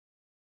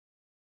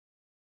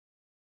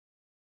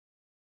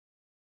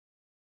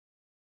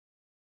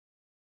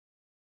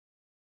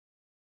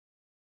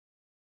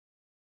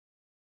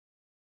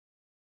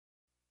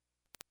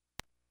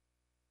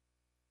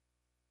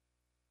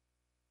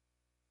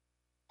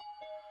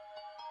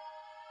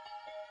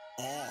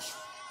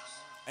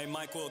Hey,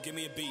 Michael, give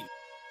me a beat.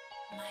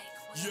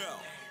 Yeah.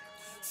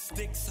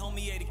 Sticks,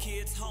 homie, the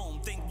kids home.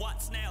 Think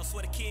Watts now,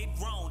 swear the kid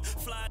grown.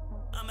 Fly,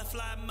 I'm in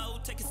fly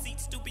mode. Take a seat,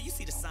 stupid, you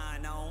see the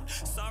sign on.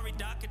 Sorry,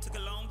 doc, it took a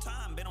long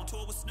time. Been on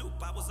tour with Snoop,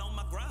 I was on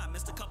my grind.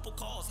 Missed a couple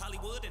calls,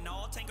 Hollywood and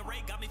all.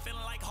 Tanqueray got me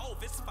feeling like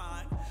Hov, it's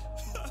fine.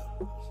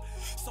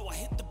 So I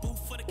hit the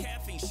booth for the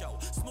Caffeine Show.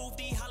 Smooth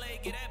D, holla,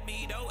 get at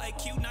me, though.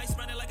 AQ, nice,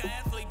 running like an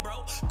athlete,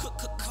 bro.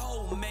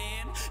 Cold,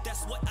 man.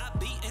 That's what I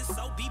be, and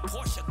so be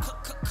Porsche.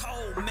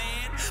 Cold,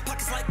 man.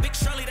 Pockets like Big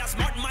Shirley, that's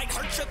Martin Mike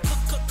hurt you.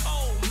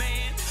 Cold,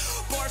 man.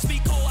 Bars be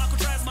cold,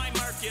 Alcatraz, my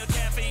Mercury.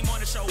 Caffeine on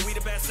the show, we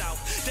the best out.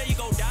 There you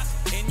go, Doc,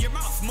 in your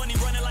mouth. Money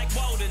running like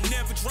water,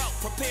 never drought.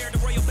 Prepare the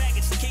royal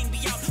baggage, the king be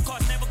out.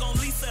 Cars never gon'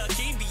 Lisa,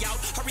 king be out.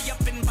 Hurry up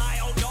and buy,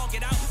 old dog,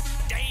 get out.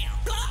 Damn,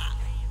 blah.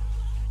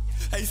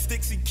 Hey,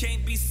 Sticks, you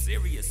can't be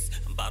serious.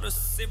 I'm about as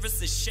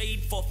serious as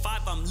Shade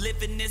 4-5. I'm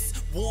living this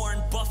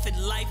Warren Buffett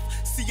life.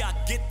 See, I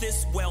get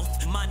this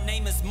wealth. My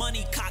name is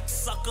Money,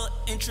 cocksucker.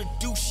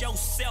 Introduce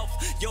yourself.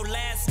 Your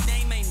last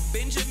name ain't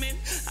Benjamin.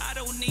 I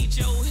don't need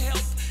your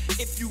help.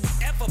 If you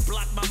ever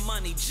block my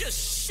money,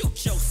 just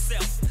shoot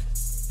yourself.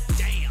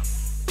 Damn.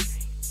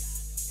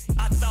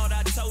 I thought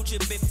I told you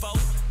before.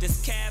 This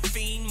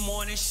Caffeine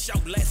morning show.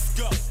 Let's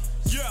go.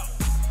 Yeah.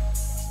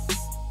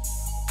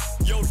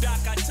 Yo, Doc,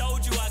 I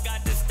told you I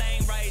got this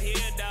thing right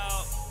here,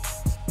 dawg.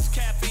 It's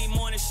Caffeine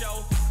morning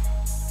show.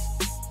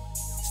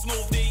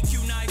 Smooth D,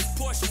 Q Nice,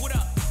 Porsche, what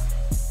up?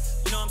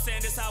 You know what I'm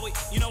saying? This how we,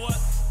 you know what?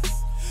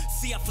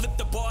 See, I flip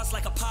the bars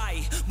like a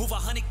pie. Move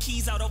 100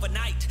 keys out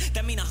overnight.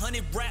 That mean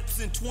 100 raps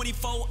in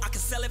 24. I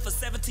can sell it for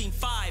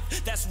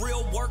 17.5. That's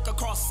real work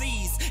across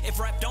seas. If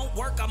rap don't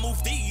work, I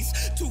move these.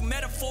 Too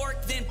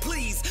metaphoric, then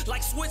please.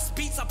 Like Swiss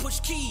beats, I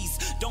push keys.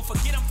 Don't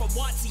forget I'm from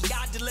Watsy,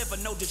 I deliver.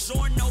 No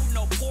DiGiorno,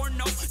 no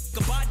porno.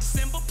 Goodbye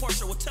December,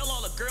 Porsche will tell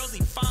all the girls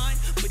he fine,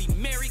 but he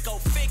married, go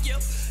figure.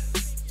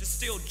 Just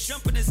still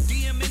jumping his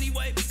DM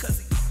anyway because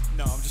he...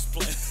 No, I'm just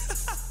playing.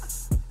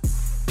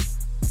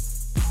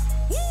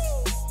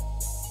 Woo!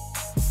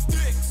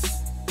 Sticks.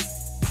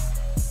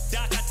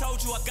 Doc, I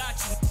told you I got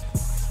you.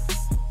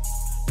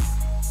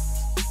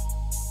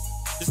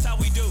 This how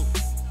we do.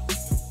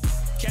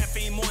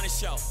 Caffeine morning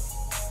show.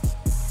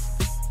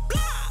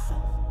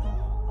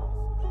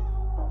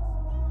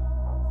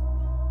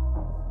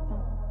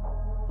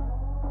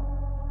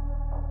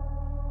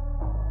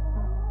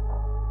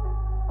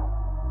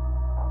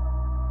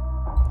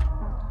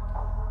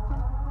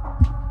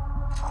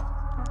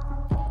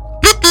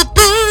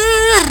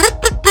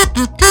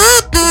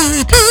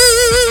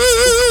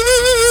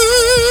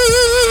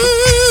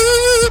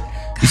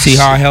 See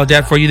how I held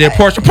that for you there,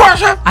 Porsche?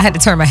 I had to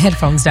turn my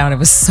headphones down. It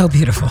was so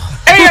beautiful.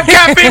 AM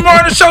Caffeine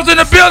Morning Show's in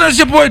the building. It's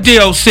your boy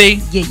DOC.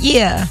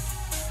 Yeah.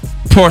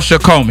 Porsche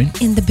Coleman.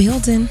 In the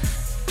building.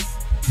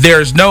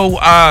 There's no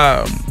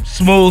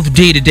Smooth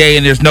D today,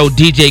 and there's no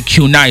DJ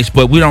Q Nice,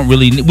 but we don't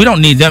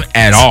need them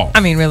at all. I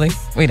mean, really,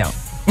 we don't.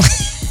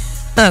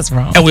 That's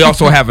wrong. And we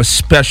also have a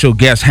special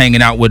guest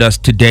hanging out with us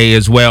today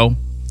as well.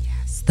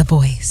 Yes, the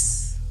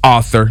voice.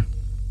 Author.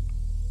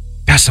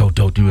 That's so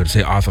dope to be able to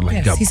say author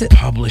like that.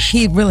 Published.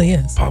 He really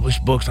is.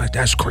 Published books like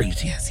that's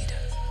crazy. Yes, he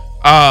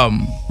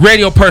does.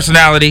 Radio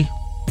personality.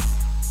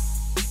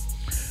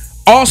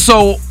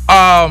 Also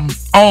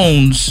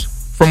owns,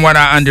 from what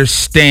I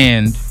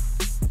understand,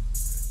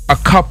 a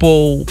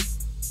couple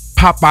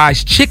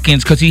Popeye's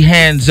chickens because he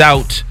hands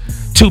out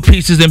 2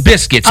 pieces and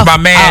biscuits. My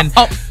man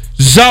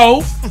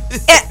Zoe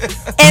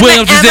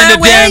Williams is in the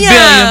damn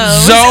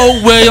building.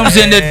 Zoe Williams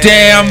in the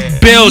damn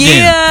building.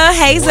 Yeah,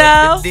 hey Zoe.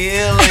 What the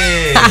deal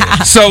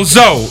is? So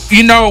Zoe,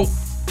 you know,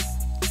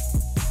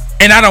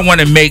 and I don't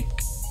want to make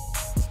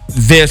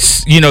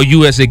this, you know,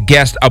 you as a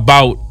guest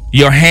about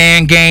your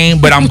hand game,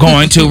 but I'm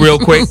going to real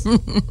quick.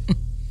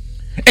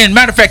 And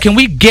matter of fact,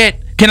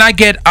 can I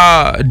get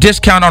a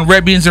discount on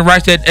red beans and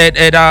rice at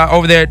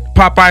over there at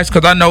Popeyes?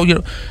 Because I know, you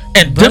know,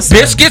 and them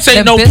biscuits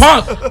ain't no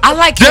punk. I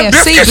like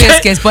KFC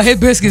biscuits, but his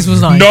biscuits was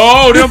nice.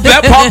 No,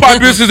 that Popeye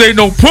biscuits ain't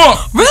no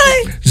punk.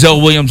 Really?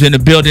 Zoe Williams in the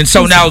building.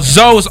 So now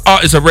Zoe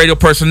is a radio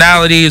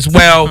personality as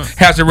well.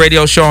 Has a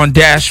radio show on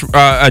Dash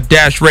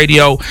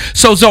Radio.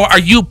 So Zoe, are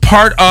you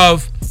part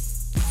of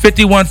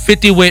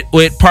 5150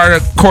 with part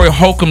of Corey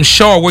Holcomb's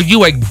show, or were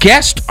you a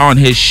guest on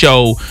his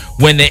show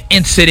when the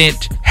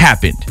incident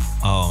happened?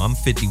 Oh, I'm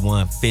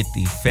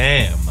 5150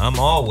 fam. I'm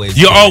always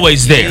You're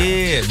always there.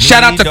 Yeah,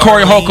 shout out to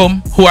Corey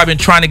Holcomb, who I've been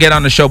trying to get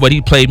on the show, but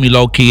he played me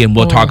low key, and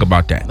we'll talk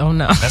about that. Oh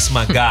no, that's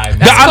my guy.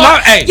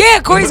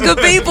 Yeah, Corey's good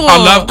people. I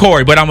love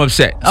Corey, but I'm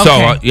upset. Okay. So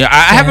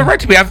I have a right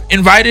to be. I've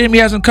invited him. He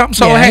hasn't come.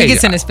 So hey, he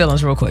gets in his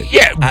feelings real quick.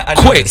 Yeah,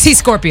 quick. He's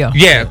Scorpio.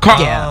 Yeah,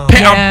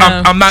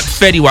 I'm not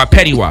Fetty Wap.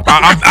 Petty Wap.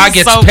 I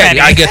get so petty.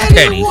 I get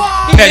petty.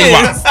 Petty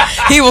Wap.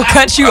 He will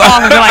cut you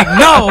off and be like,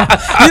 "No,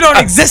 you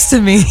don't exist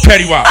to me."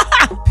 Petty Wap.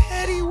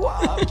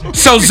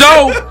 So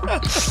Zoe,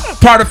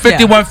 part of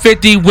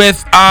 5150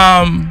 with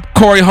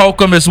Corey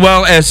Holcomb as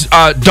well as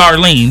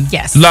Darlene.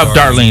 Yes. Love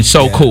Darlene.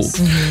 So cool.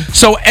 Mm-hmm.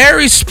 So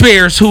Aries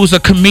Spears, who's a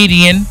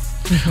comedian,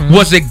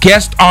 was a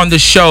guest on the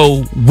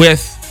show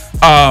with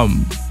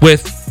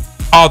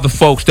all the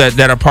folks that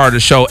are part of the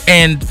show,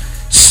 and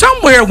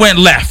somewhere went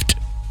left.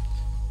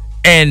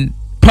 And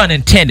pun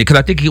intended, because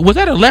I think was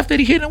that a left that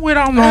he hit him with?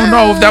 I don't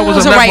know if that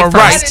was a left or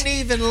right. I didn't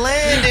even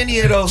land any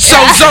of those. So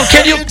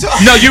can you?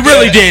 No, you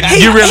really did.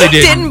 You really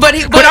did. Didn't, but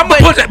I'm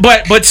gonna put that.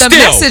 But still, the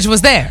message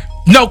was there.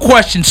 No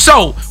question.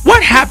 So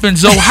what happened,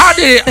 Zoe? How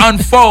did it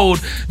unfold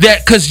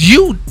that? Because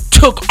you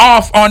took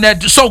off on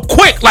that so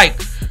quick, like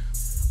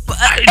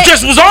it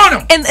just was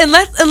on him.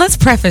 And let's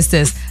preface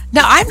this.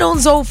 Now, I've known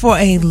Zoe for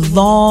a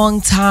long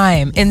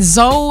time, and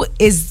Zoe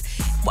is,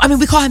 I mean,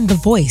 we call him the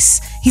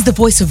voice. He's the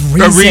voice of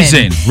reason. The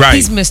reason, right.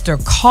 He's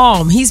Mr.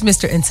 Calm. He's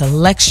Mr.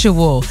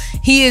 Intellectual.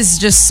 He is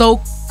just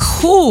so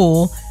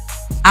cool.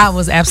 I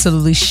was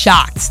absolutely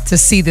shocked to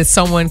see that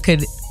someone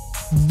could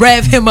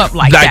rev him up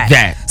like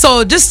that.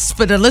 So just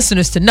for the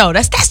listeners to know,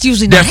 that's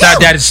usually not him.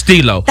 That is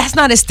Stilo. That's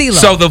not his Stilo.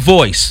 So the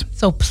voice.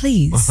 So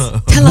please,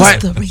 tell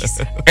us the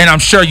reason. And I'm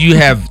sure you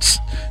have,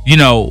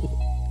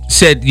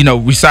 said,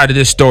 recited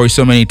this story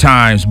so many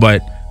times,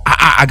 but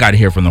I got to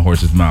hear from the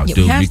horse's mouth,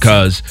 dude,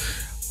 because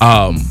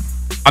I'm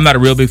not a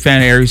real big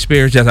fan of Aries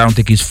Spears. I don't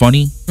think he's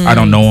funny. I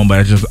don't know him,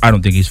 but I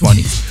don't think he's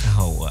funny.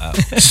 Oh, wow.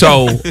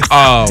 So,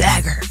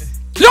 dagger.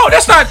 No,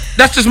 that's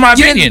just my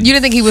opinion. You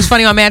didn't think he was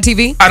funny on Mad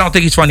TV? I don't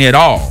think he's funny at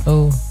all.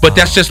 Oh. But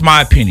that's just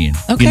my opinion.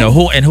 Okay.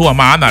 Who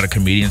am I? I'm not a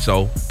comedian,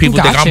 so people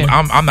think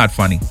I'm not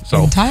funny.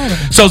 So, I'm tired of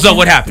it. So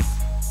what happened?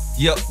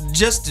 Yo,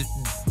 just to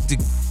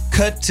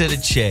cut to the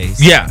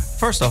chase. Yeah.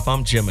 First off,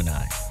 I'm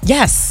Gemini.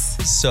 Yes.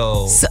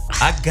 So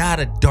I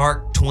got a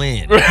dark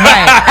twin.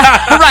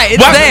 Right.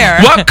 It's there.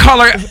 What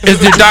color is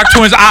the dark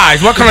twin's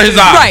eyes? What color is his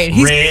eyes? Right.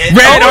 He's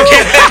red.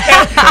 Okay.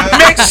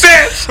 Makes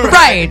sense.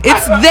 Right.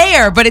 It's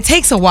there, but it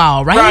takes a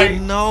while, right?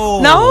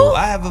 No.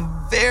 I have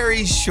a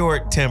very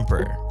short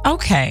temper.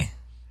 Okay.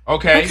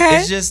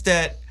 It's just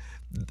that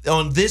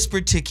on this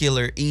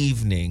particular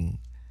evening,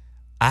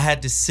 I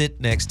had to sit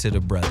next to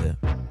the brother.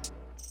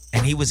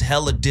 And he was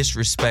hella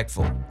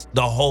disrespectful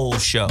the whole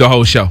show.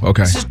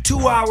 Okay. It's a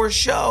 2-hour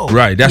show.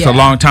 Right. That's a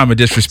long time of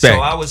disrespect. So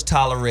I was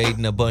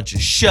tolerating a bunch of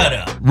shut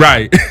up.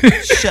 Right.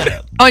 Shut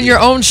up. On your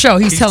own show,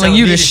 he's telling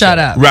you to shut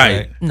up.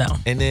 Right. No.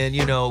 And then,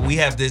 we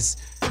have this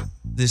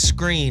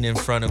screen in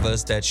front of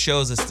us that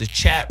shows us the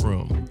chat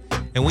room.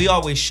 And we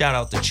always shout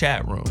out the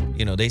chat room.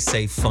 They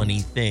say funny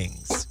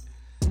things.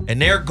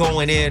 And they're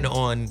going in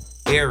on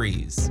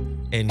Aries.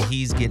 And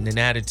he's getting an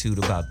attitude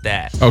about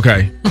that.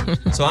 Okay.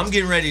 So I'm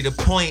getting ready to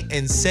point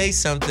and say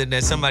something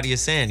that somebody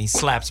is saying. He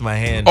slaps my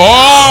hand.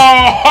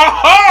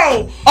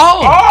 Oh!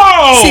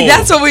 See,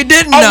 that's what we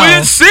didn't know. Oh, we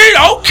didn't see?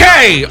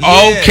 Okay.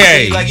 Yeah,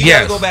 Okay. See, you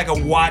gotta go back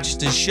and watch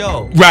the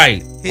show.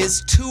 Right.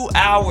 His 2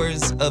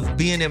 hours of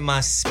being in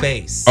my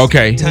space.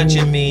 Okay.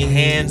 Touching me,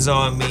 hands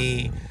on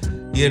me,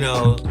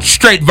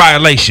 Straight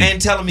violation.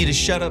 and telling me to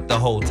shut up the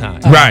whole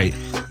time. Right.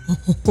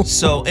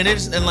 So,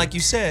 and like you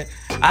said,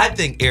 I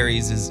think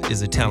Aries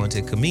is a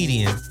talented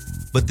comedian,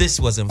 but this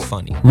wasn't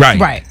funny.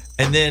 Right.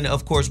 And then,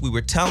 of course, we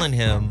were telling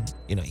him,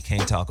 you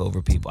can't talk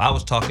over people. I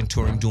was talking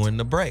to him during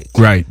the break.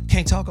 Right.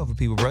 Can't talk over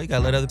people, bro. You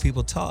gotta let other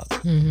people talk.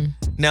 Mm-hmm.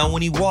 Now,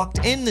 when he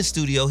walked in the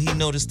studio, he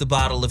noticed the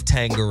bottle of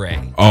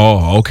Tanqueray.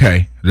 Oh,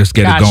 okay. Let's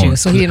get it going.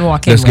 So he didn't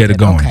walk in. Let's get it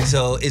going. Okay.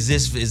 So is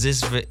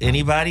this for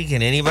anybody?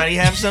 Can anybody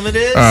have some of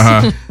this?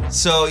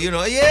 So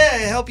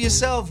help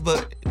yourself,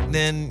 but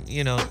then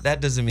that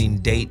doesn't mean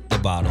date the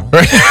bottle.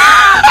 Like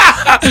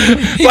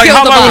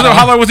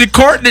how long was he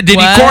courting it? Did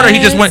he court or he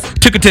just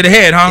took it to the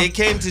head, huh? It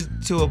came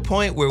to a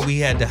point where we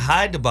had to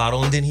hide the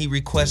bottle, and then he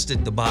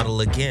requested the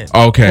bottle again.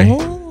 Okay.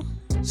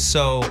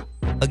 So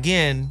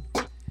again,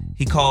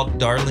 he called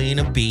Darlene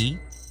a B.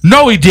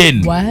 No, he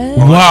didn't. What?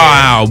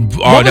 Wow.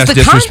 What was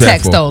the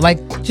context though? Like,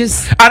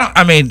 just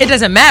it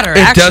doesn't matter.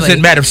 It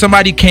doesn't matter. If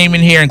somebody came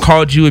in here and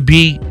called you a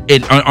B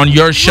on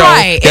your show,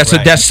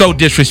 that's so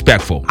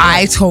disrespectful.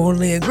 I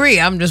totally agree.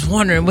 I'm just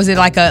wondering, was it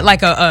like a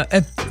like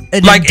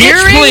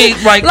endearing?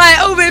 Like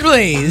oh, babe,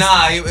 please.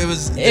 Nah,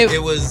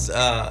 it was.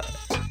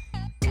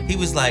 He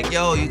was like,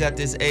 yo, you got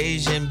this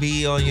Asian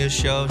B on your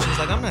show. She was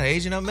like, I'm not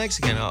Asian, I'm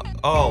Mexican.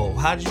 Oh,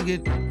 how did you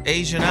get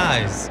Asian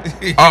eyes?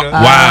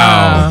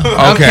 Wow.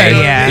 Okay.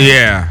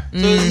 Yeah. So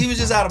he was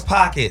just out of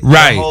pocket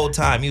the whole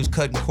time. He was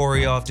cutting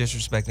Corey off,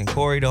 disrespecting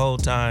Corey the whole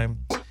time.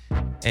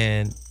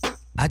 And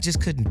I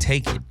just couldn't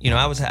take it.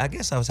 I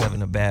guess I was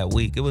having a bad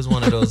week. It was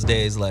one of those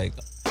days like,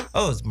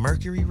 it's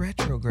Mercury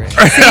retrograde.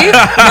 See?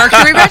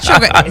 Mercury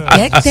retrograde.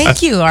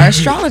 Thank you, our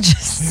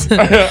astrologist.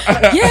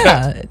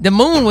 Yeah, the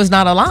moon was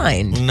not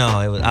aligned. No,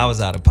 I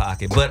was out of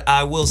pocket. But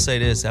I will say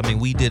this. I mean,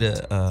 we did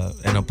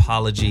an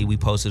apology. We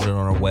posted it on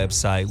our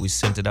website. We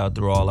sent it out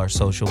through all our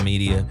social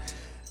media.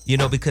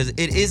 Because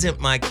it isn't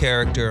my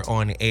character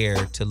on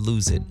air to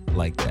lose it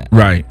like that.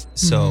 Right.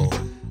 So,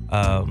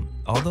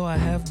 although I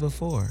have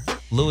before.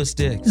 Louis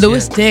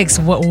Dix.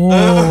 Whoa.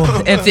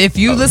 If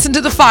you listen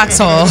to the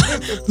Foxhole,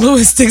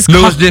 Louis Dix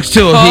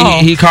too.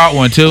 He caught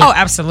one too. Oh,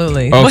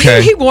 absolutely. Okay.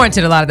 Well, he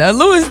warranted a lot of that.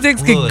 Louis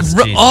Dix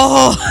absolutely.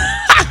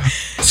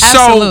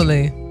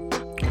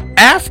 So,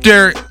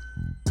 after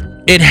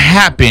it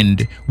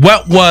happened,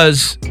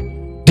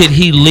 did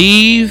he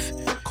leave?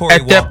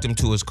 Corey walked him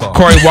to his car.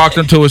 Corey walked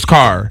him to his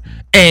car.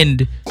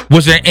 And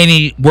was there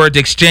any words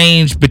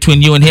exchanged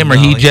between you and him, or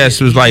he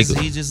just was like...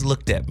 He just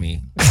looked at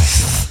me, and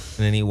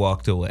then he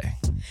walked away,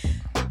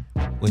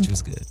 which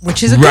was good.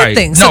 Which is a good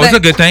thing. So it's a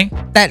good thing.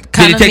 That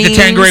Did he take the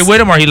Tanqueray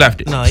with him, or he left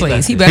it? No,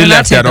 please, he better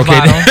not take the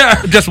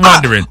bottle. Just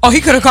wondering. Oh,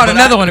 he could have caught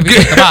another one if he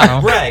took the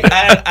bottle. Right.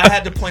 I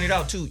had to point it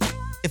out, too.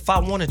 If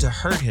I wanted to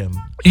hurt him...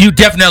 You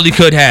definitely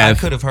could have. I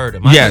could have hurt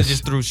him. I could have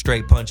just threw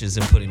straight punches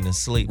and put him to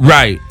sleep.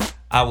 Right.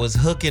 I was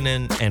hooking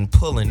and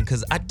pulling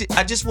because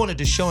I just wanted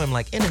to show him,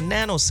 like, in a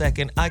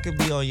nanosecond, I could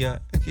be on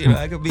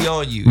I could be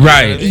on you.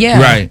 Right. You know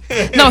what I mean? Yeah.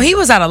 Right. No, he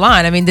was out of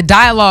line. I mean, the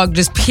dialogue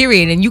just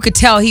period, and you could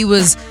tell he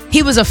was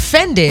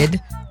offended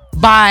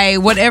by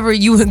whatever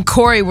you and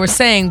Corey were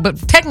saying, but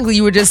technically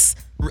you were just...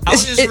 I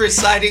was just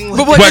reciting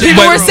what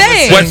people were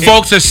saying. What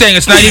folks are saying,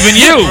 it's not even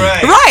you.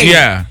 Right.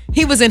 Yeah.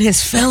 He was in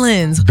his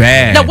feelings.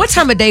 Bad. Now, what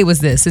time of day was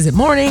this? Is it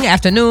morning,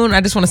 afternoon? I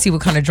just want to see what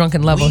kind of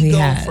drunken level he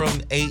had. We go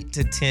from 8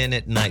 to 10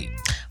 at night.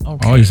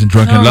 Okay. Oh, he's in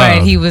drunken love.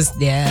 Right, he was,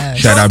 yeah.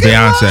 Shout out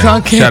Beyonce.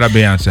 Shout out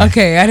Beyonce.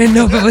 Okay, I didn't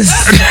know if it was...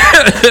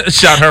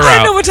 Shout her out. I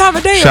didn't know what time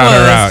of day it was. Shout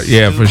her out.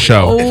 Yeah, for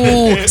sure.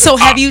 Oh, so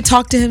have you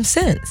talked to him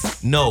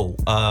since? No.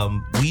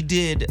 We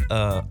did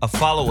a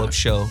follow-up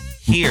show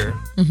here.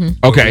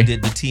 Okay. We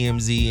did the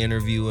TMZ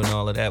interview and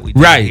all of that. We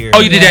did Right. Here. Oh,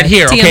 you did that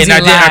here. TMZ Okay, and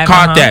I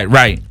caught that.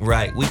 Right.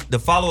 Right. The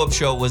follow-up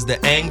show was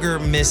the anger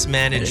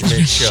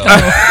mismanagement show.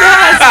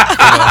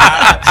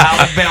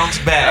 How to bounce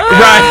back.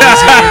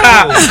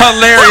 Right.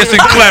 Hilarious and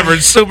clever.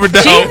 Super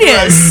dope.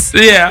 Genius.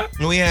 Yeah.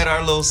 We had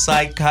our little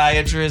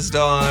psychiatrist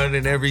on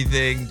and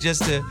everything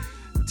just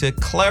to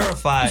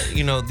clarify,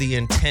 the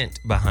intent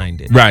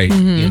behind it. Right.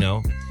 You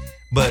know.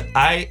 But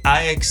I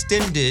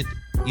extended,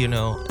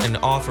 an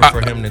offer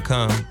for him to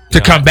come.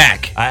 Come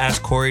back. I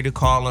asked Corey to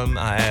call him.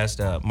 I asked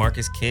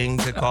Marcus King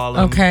to call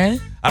him. Okay.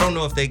 I don't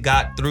know if they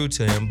got through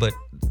to him, but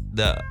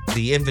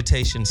the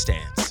invitation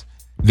stands.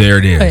 There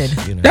it is.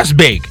 Good. That's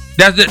big.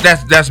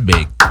 That's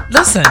big.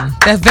 Listen,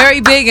 that's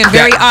very big and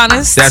very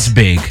honest. That's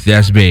big.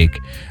 That's big.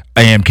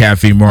 AM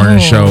Caffeine Morning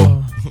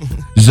Show.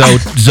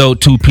 Zoe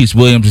Two-Piece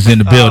Williams is in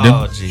the building.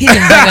 Oh, he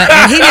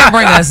didn't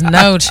bring us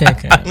no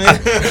chicken.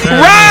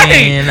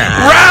 Right.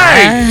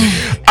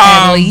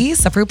 At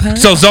least a fruit punch.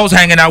 So Zoe's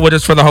hanging out with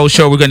us for the whole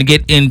show. We're going to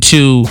get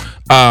into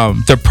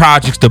the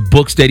projects, the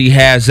books that he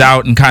has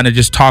out, and kind of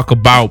just talk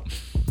about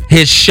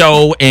his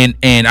show. And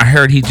I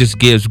heard he just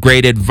gives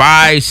great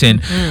advice.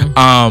 And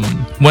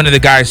one of the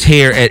guys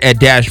here at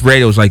Dash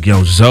Radio was like,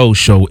 yo, Zoe's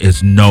show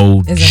is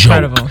no joke.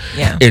 Incredible.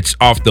 Yeah. It's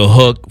off the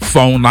hook.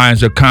 Phone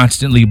lines are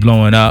constantly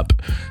blowing up.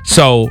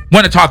 So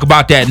want to talk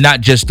about that,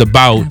 not just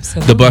about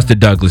the Buster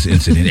Douglas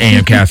incident.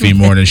 AM Caffeine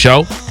Morning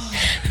Show.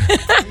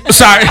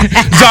 Sorry.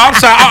 So I'm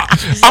sorry.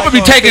 I'm going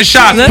to be taking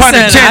shots, pun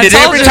intended.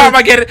 Every time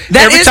I get it.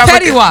 That is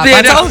Petty Wop.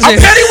 I told you. I'm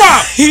Petty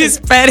Wop. He's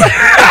Petty.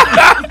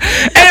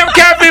 AM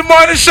Caffeine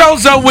Morning Show.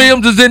 Zoe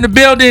Williams is in the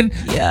building.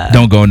 Yeah.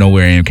 Don't go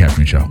nowhere, AM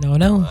Caffeine Show.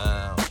 No. Wow.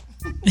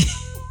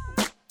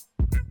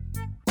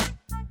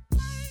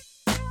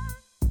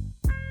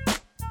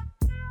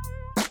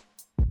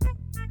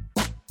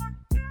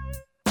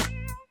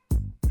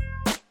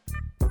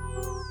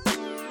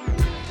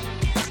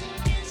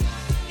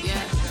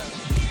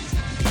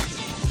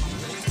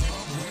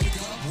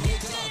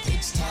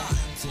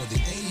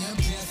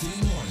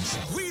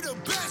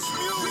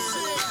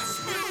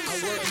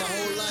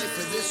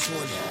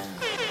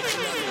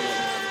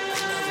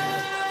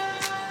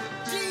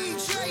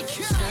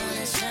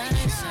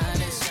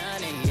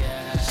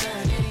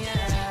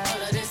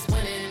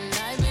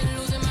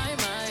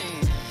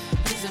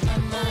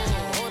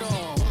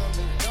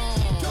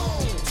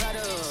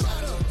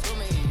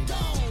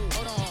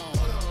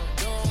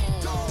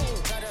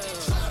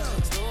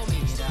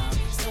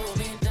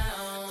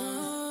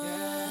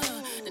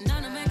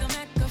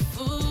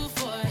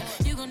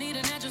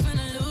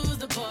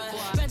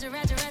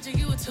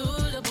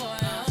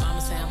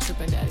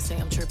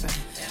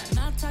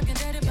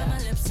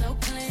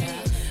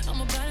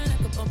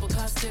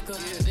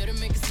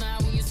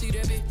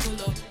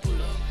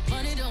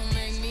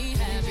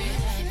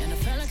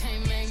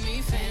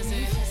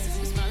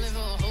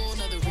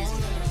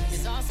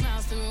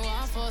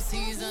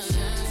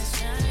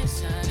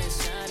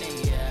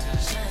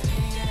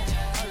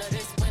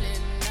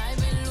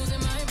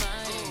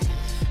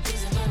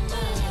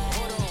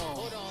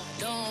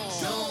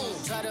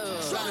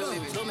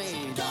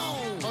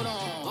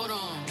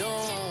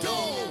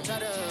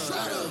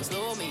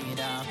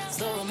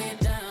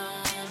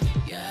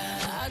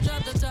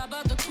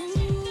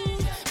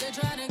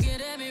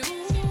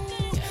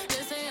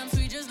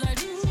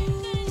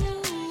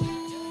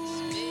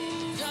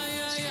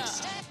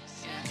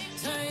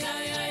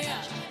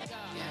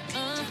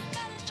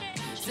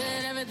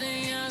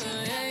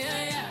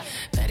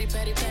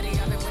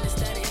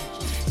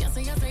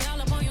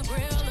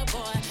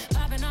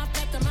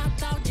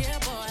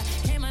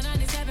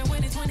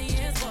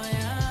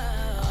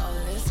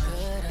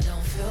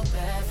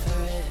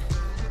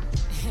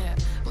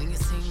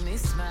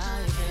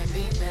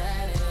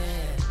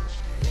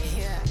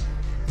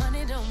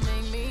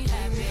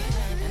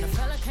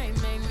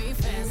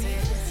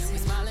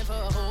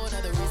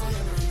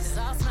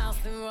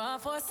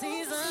 Four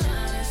Seasons.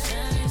 Shining,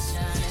 shining,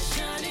 shining,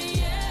 shining,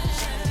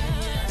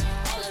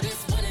 yeah. All of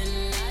this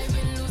winning, I've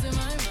been losing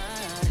my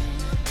mind.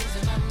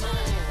 Losing my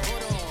mind.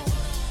 Hold on.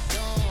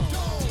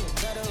 Don't.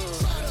 Gotta.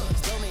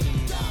 Slow me.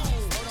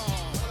 Hold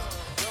on.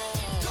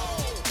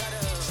 Don't.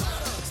 Gotta.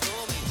 Slow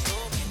me.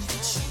 When you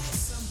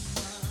choose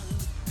someone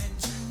and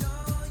you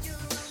know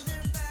you're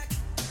running back,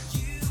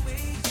 you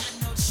ain't got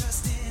no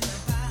trust in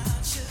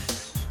about you.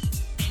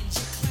 And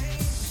you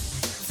claim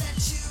that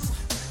you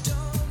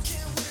don't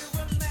care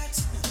where I'm at.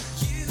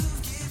 You've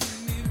given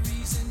me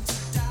reason to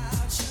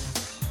doubt you.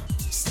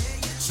 Say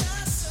you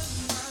trust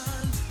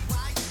someone,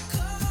 why you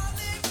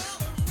calling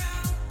all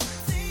around?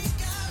 Think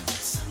I've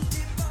got some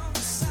dip on the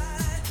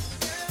side.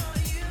 Girl,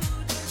 you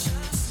don't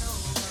trust no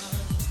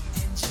one,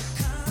 and you're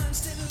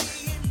constantly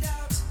in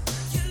doubt.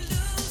 You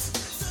lose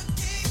the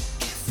game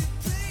if you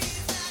play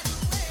that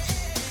way.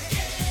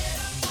 Get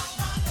up on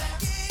my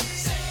back,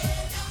 say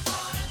you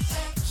wanna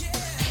take,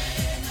 yeah.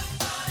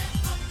 Nobody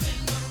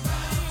humping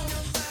around,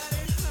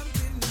 nobody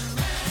humping around.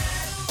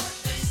 Matter what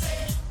they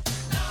say,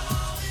 no,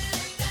 it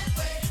ain't that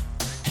way.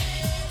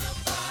 Ain't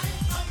nobody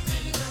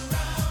humping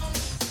around.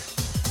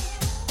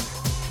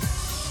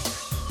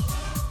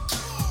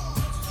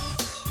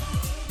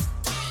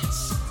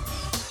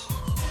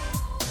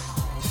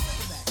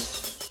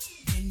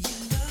 When you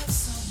love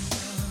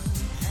someone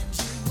and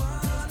you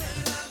wanna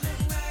love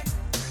them back,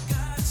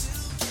 got to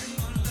get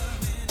more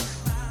loving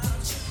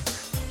about you.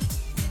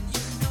 When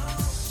you know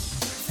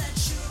that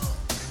you're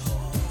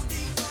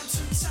holding on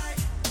too tight,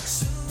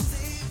 soon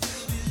they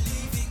will be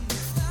leaving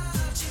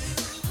without you.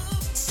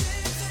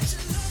 Say that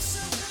you love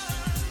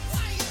someone,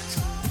 why you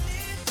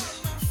calling all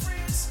my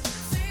friends,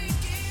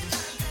 thinking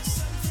I got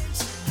something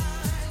to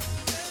hide?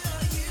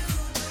 Girl, you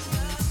don't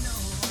love no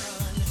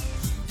one,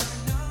 you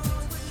don't know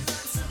what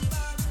love's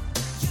about.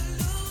 You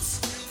lose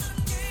the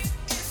game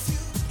if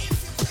you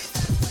play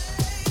that way.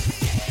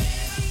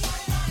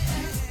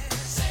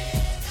 Say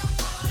you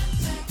wanna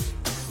take,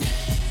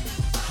 ain't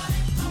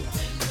nobody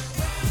humping around, nobody humping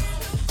around.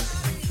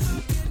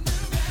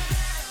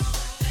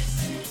 They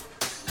say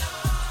no,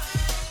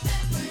 it ain't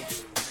that way.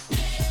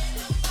 Ain't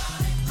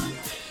nobody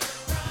humping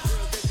around.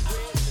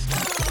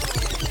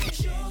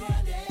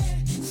 Shorty,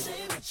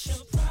 say what's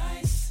your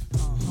price?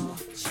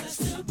 Just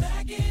to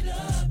back it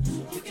up,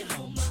 you can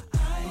hold my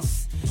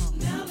ice.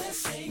 Now let's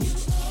say you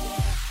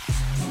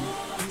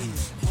Hold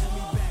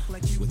me back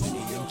like you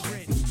owe your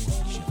rent.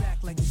 Hold me back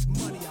like it's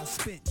money I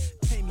spent.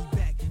 Pay me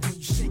back when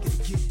you shake it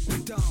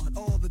again. Dawn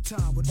all the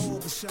time with all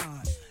the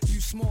shine. You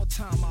small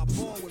time, I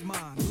ball with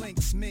mine.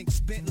 Lynx, Minx,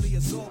 Bentley,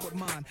 Azor with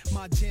mine.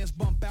 My jams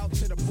bump out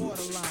to the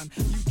borderline.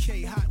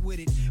 UK hot with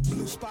it,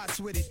 blue spots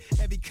with it.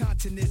 Every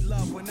continent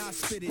love when I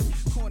spit it.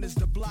 Corners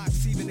the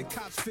blocks, even the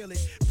cops feel it.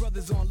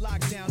 Brothers on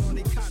lockdown on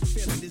they cock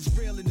feeling. It's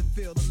real in the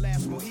field, the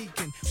last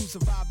Mohican who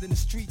survived in the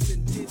streets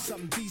and did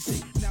something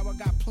decent. Now I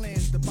got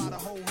plans to buy the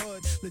whole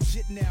hood.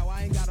 Legit now,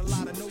 I ain't got a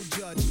lot of no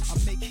judge. I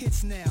make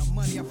hits now,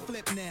 money I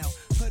flip now.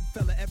 Hood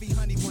fella, every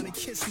honey wanna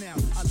kiss now.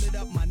 I lit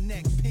up my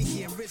neck,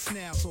 pinky and wrist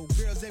now. So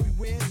girls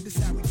everywhere, this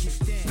how we get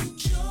down.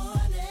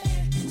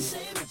 Jordan,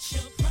 say what's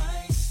your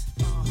price?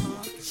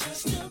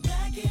 Just to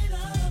back it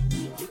up,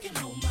 you can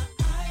hold my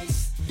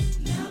ice.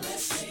 Now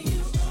let's say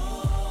you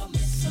owe me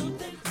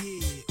something.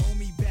 Yeah, owe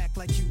me back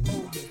like you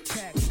owe your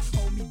tax.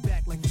 Hold me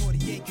back like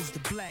 40 acres to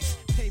blacks.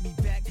 Pay me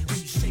back when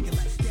you shake it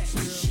like that,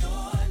 girl.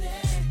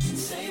 Jordan,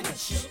 say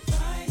what's your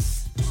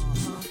price?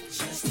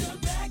 Just to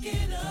back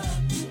it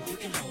up, you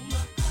can hold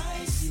my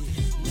ice.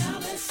 Now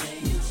let's say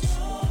you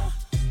owe.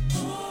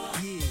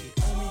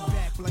 Yeah, owe me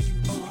back like you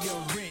owe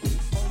your rent.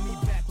 Owe me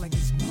back like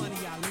it's money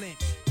I lent.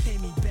 Pay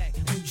me back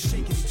when you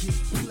shake it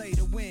again. Play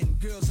to win,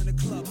 girls in the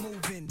club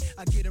moving.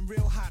 I get them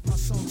real hot, my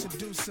song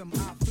seduce them.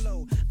 I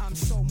flow, I'm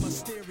so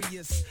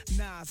mysterious.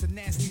 Nas and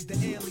Nasty's the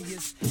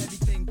alias.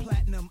 Everything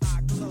platinum,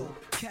 I glow.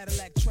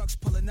 Cadillac trucks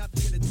pulling up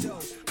to the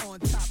door. On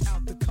top,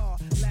 out the car,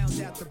 lounge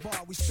at the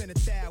bar. We spin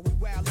 1,000, we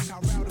wow, look how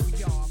rowdy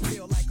we are.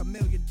 Feel like $1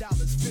 million.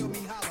 Feel me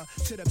holler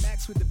to the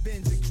max with the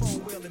Benz and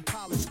chrome wheel and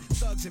polish.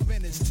 Thugs and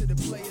renters to the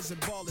players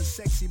and ballers.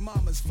 Sexy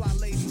mamas, fly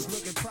ladies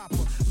looking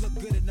proper. Look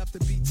good enough to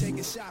be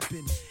taken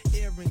shopping.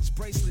 Earrings,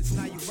 bracelets,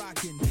 now you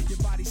rocking. Your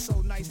body's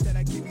so nice that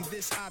I give you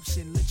this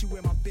option. Let you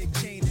wear my big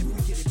chain if we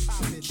get it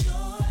poppin'.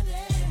 Jordan,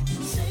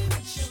 say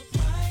what's your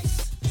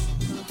price?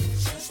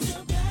 Just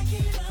to back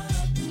it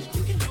up,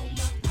 you can hold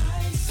my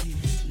ice.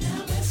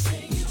 Now let's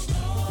say you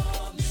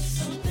owe me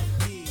something.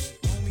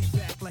 Yeah, owe me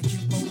back like you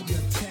owe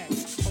your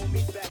tax. Owe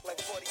me back like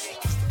 40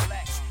 acres to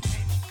blacks.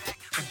 Pay me back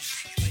when you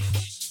shake it like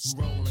this.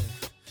 Rolling,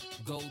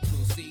 go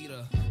to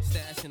cedar,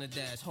 stash in a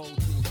dash, hold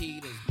 2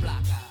 heaters,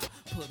 block out,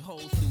 put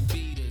holes through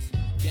beaters,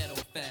 ghetto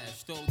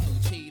fast, throw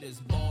through cheaters,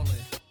 ballin',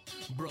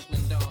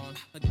 Brooklyn Dawn,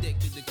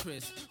 addicted to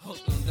Chris,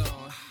 hooked on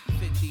Dawn,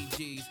 50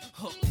 G's,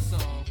 hooked the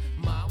song,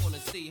 Ma, I wanna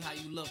see how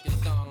you look in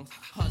thongs,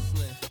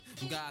 hustling,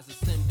 guys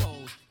are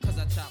simples, cause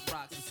I chop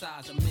rocks the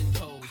size of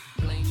Mentos,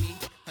 blame me,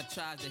 I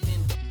tried to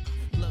hint,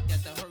 look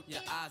at the hurt,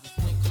 your eyes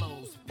are swing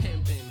closed,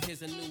 pimpin',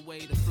 here's a new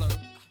way to flirt.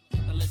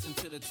 Listen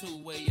to the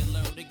two-way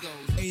alert, it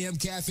goes AM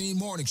Caffeine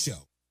Morning Show.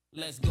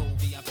 Let's go,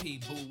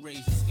 VIP, boo, raise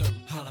your skirt.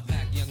 Holla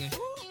back, youngin'.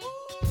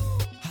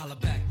 Holla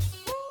back.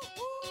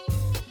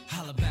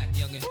 Holla back,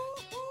 youngin'.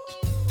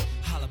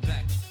 Holla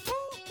back.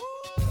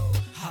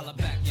 Holla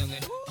back,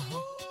 youngin'.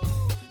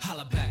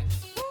 Holla back.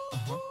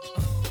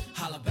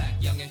 Holla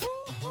back, youngin'.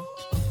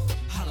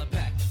 Holla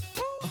back.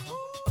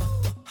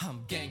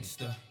 I'm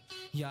gangster.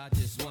 Y'all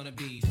just wanna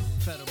be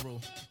federal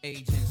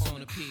agents on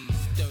the P's.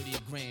 30 a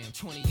gram,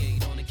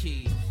 28 on the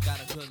keys. Got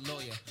a good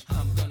lawyer,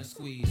 I'm gonna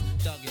squeeze.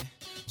 Thuggin',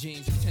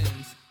 jeans and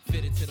Timbs,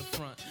 fitted to the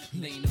front,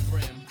 lean the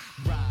brim.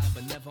 Ride,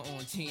 but never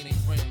on teenage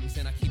rims.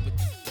 And I keep it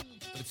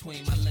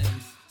between my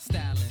limbs.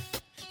 Styling,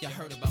 y'all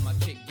heard about my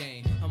kick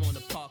game. I'm on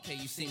the parquet,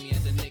 you see me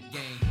at the Nick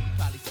game.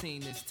 Probably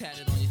seen this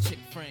tatted on your chick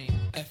frame.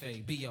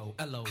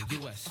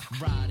 FABOLOUS,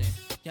 riding,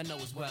 y'all know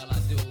as well I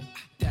do.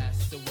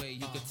 That's the way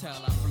you could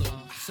tell I'm blue.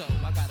 So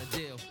I got a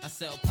deal, I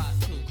sell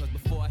pots too. Cause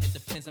before I hit the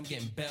pins, I'm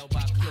getting bailed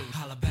by Clue.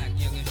 Holla back,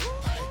 youngin'.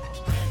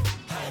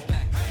 Holla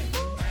back.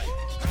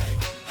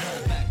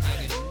 Holla back,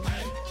 youngin'.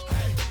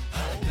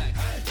 Holla back.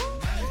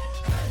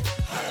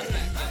 Holla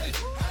back, youngin'.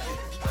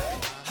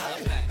 Holla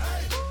back.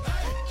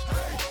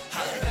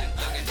 Holla back,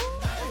 youngin'.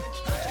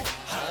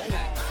 Holla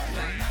back.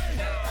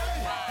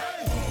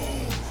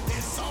 Boom,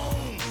 it's on.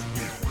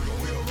 Yeah,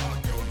 we'll rock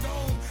your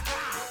dome.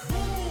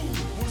 Boom,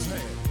 what's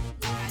that?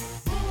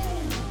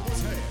 Boom,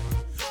 what's that?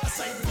 I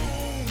say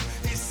boom,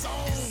 it's on.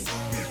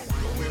 Yeah,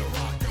 we'll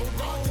rock your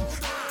dome.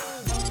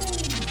 Boom,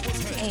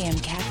 what's that? AM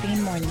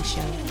Caffeine Morning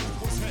Show.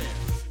 What's that?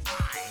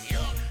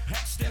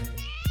 Half step.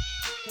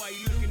 Why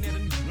you looking at a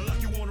nigga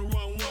like you wanna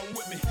run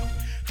with me?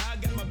 I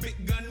got my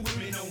big gun with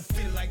me. Don't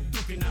feel like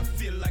duking, I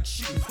feel like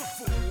shooting.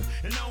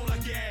 And I don't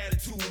like your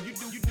attitude. You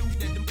do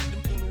that them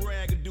on the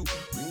rag do.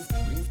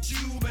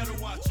 You better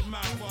watch your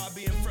mouth while I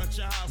be in front of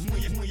your house.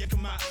 When you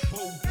come out,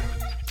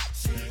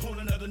 hold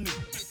another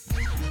nigga.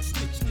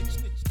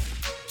 Snitch.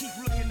 Keep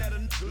looking at a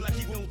nigga like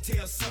he gon'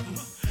 tell something.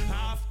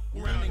 I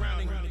round.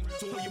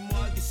 So when your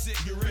mother get sick,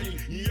 get ready.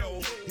 Yo,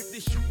 if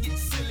this shit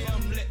gets silly,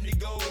 I'm letting it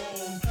go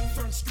on.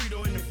 Front street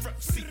or in the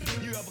front seat.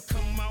 You ever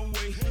come my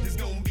way, there's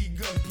gonna be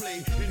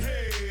gunplay. And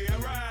hey, I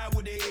ride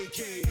with the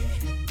AK.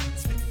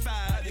 Spit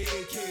fire the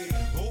AK.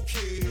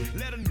 Okay,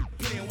 let a nigga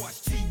play and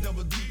watch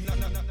T-double-D.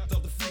 Knock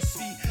off the free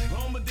seat.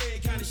 On my day,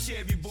 kinda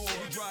Chevy boy.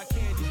 Dry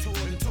candy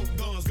toy and tote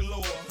guns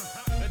galore.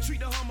 I treat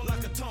the Hummer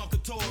like a Tonka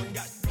toy and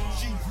got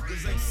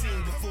shooters ain't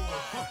seen before.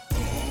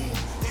 Boom,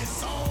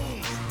 it's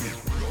on. Yeah,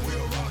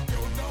 we'll rock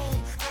your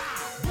dome.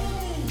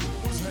 Boom,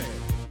 what's that?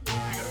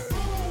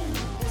 Boom,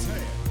 what's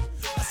that?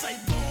 I say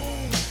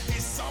boom,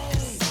 it's on.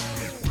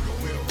 Yeah,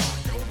 we'll rock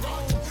your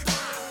dome.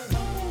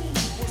 Boom,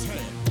 what's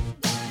that?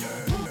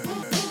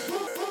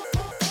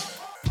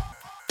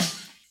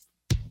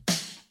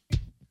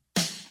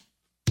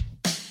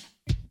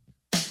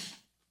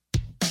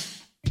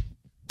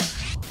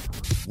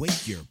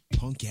 Wake your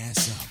punk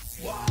ass up.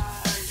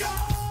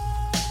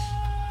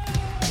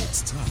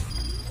 It's time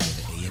for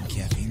the AM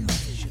Caffeine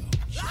Morning Show.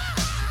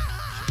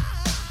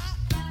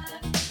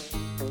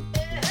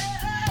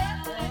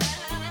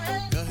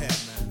 Go ahead,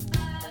 man.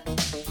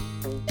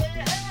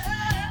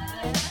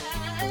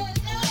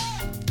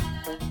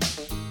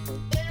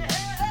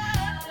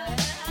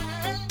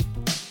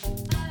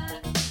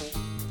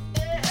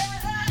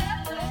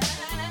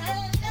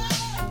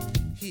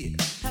 Here,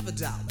 have a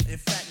dollar. In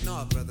fact,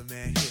 no, brother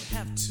man. Here,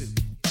 have two.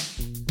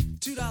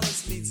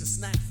 $2 means a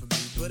snack for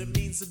me, but it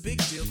means a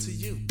big deal to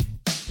you.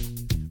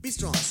 Be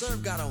strong,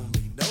 serve God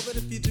only. Know that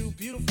if you do,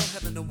 beautiful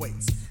heaven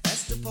awaits.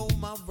 Esther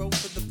my road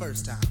for the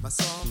first time. I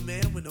saw a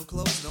man with no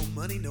clothes, no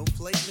money, no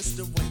plate,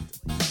 Mr.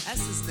 Wendell.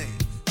 That's his name.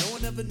 No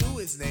one ever knew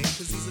his name,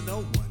 cause he's an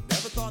old one.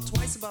 Never thought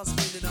twice about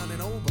spending on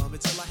an old bum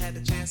until I had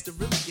the chance to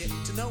really get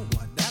to know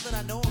one. Now that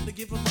I know him, to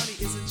give him money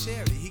isn't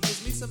charity. He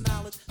gives me some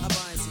knowledge, I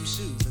buy him some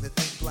shoes. And to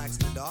think blacks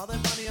spend all their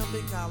money on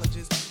big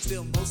colleges,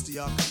 still most of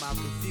y'all come out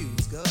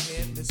confused. Go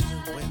ahead, Mr.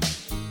 Wendell.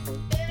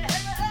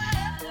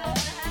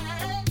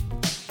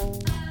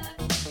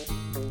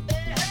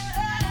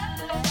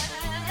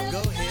 Go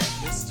ahead,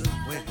 Mr.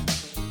 Wendell.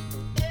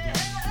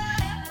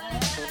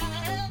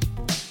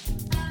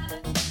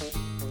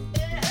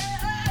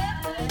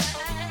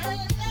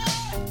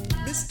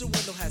 Mr.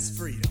 Wendell has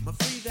freedom, a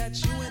free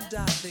that you and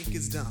I think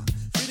is dumb.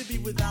 Free to be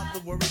without the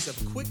worries of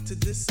a quick to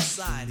this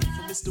society,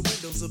 for Mr.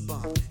 Wendell's a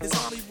bum. His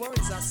only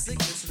worries are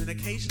sickness and an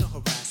occasional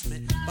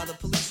harassment by the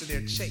police in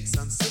their chase.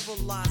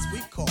 Uncivilized we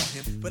call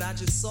him, but I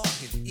just saw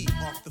him eat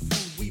off the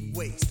food we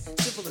waste.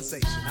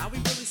 Civilization, are we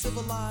really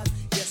civilized?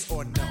 Yes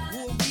or no?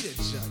 Who are we to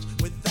judge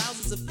when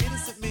thousands of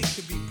innocent men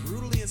could be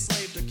brutally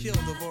enslaved or killed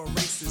over a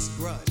racist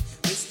grudge?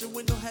 Mr.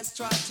 Wendell has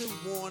tried to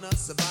warn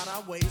us about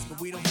our ways, but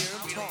we don't hear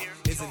him talk.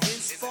 Is it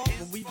his fault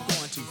when we've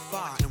gone too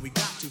far and we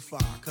got too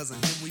far? Cause of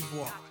him we've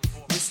walked.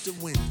 Mr.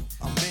 Wendell,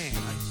 a man,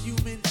 a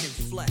human in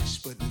flesh,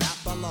 but not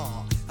by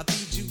law. I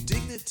feed you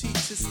dignity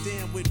to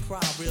stand with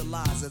pride.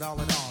 Realize that all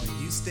in all,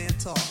 you stand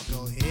tall.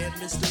 Go ahead,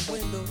 Mr.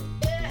 Wendell.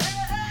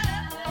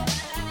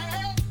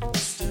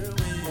 Mr.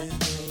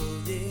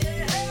 Wendell, yeah.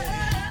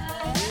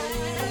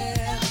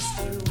 Yeah,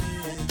 Mr.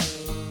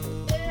 Wendell.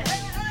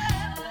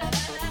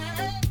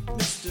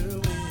 Mr.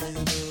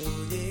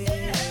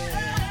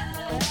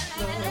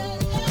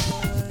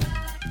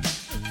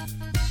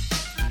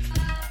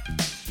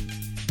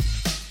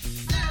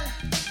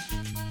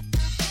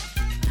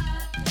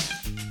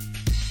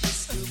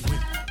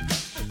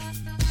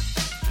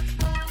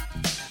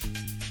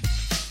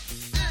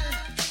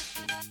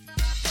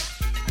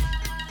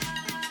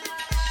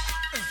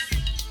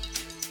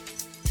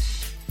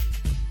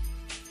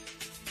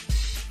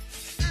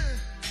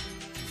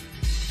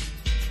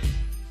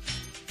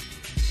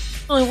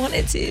 I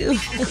wanted to.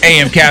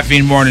 AM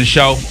Caffeine Morning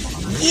Show.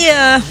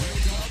 Yeah.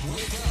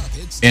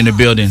 In the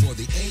building.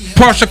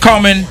 Portia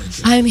Coleman.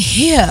 I'm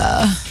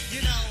here.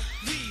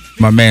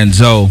 My man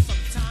Zoe.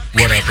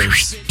 What up,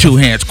 is? 2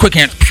 hands. Quick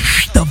hands.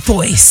 The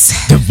voice.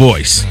 The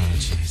voice.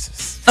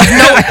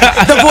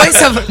 The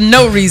voice of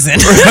no reason.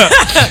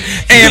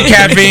 AM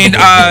Caffeine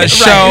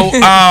show.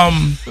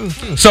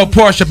 So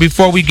Portia,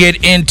 before we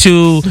get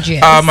into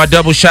my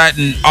double shot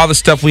and all the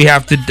stuff we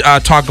have to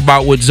talk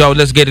about with Zoe,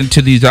 let's get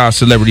into these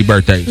celebrity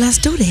birthdays. Let's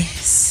do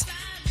this.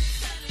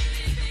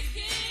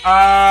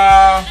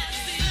 Now,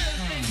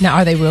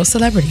 are they real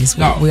celebrities?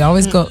 No. We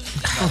always go.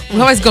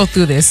 We always go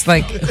through this.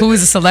 Like, who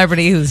is a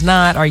celebrity? Who's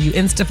not? Are you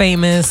Insta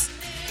famous?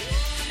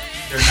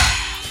 They're not.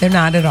 They're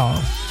not at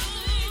all.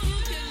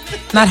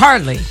 Not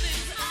hardly.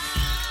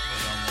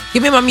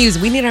 Give me my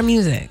music. We need our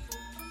music.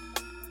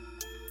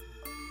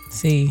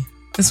 See,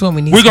 this is what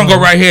we need. We're gonna go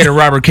right here to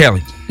Robert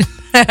Kelly.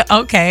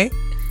 Okay.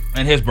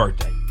 And his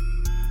birthday.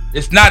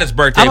 It's not his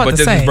birthday, but this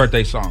is his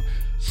birthday song.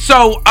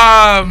 So,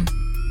 yeah,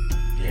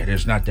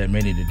 there's not that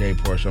many today,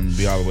 Portia. I'm gonna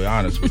be all the way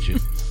honest with you.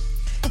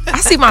 I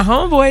see my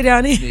homeboy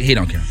down here. He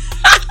don't care.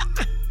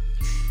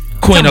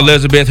 Queen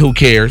Elizabeth, who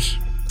cares?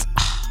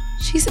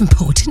 She's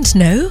important,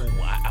 no?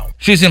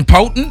 She's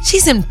important?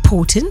 She's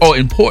important. Oh,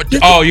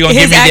 important. Oh, you're going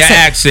to give me the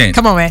accent.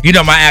 Come on, man. You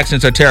know my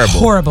accents are terrible.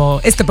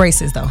 Horrible. It's the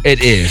braces, though.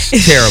 It is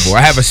terrible.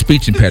 I have a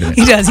speech impediment.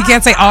 He does. He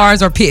can't say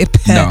R's or P.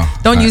 No.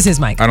 Don't use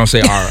his mic. I don't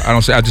say R.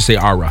 I just say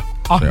Ara.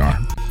 Say R.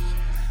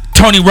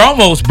 Tony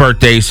Romo's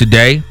birthday is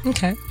today.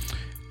 Okay.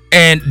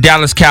 And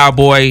Dallas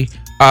Cowboy,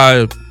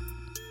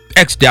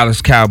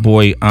 ex-Dallas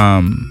Cowboy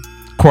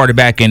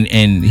quarterback,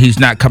 and he's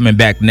not coming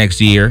back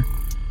next year.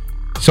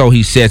 So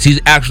he says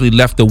he's actually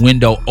left the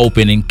window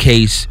open in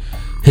case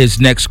his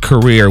next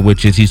career,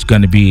 which is he's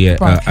going to be a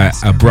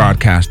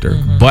broadcaster.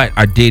 Mm-hmm. But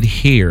I did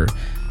hear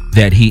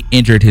that he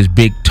injured his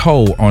big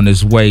toe on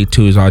his way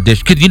to his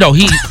audition. Because, you know,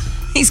 he's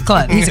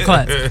klutz. He's a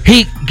klutz.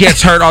 He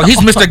gets hurt.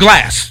 He's Mr.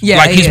 Glass. Yeah,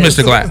 like he's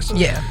Mr. Glass.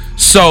 Yeah.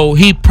 So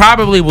he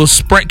probably will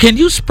sprain. Can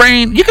you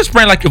sprain? You can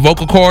sprain like your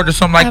vocal cord or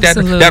something like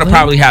Absolutely. that. That'll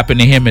probably happen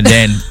to him, and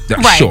then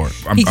right. Sure,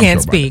 he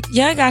can't speak.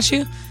 Yeah, I got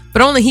you.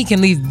 But only he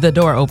can leave the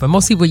door open.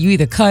 Most people, you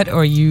either cut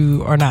or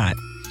you are not.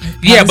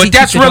 Yeah, but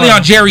that's really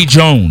on Jerry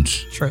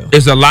Jones. True.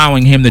 Is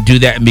allowing him to do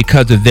that, and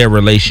because of their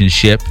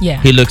relationship,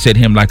 he looks at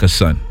him like a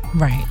son.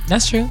 Right.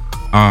 That's true.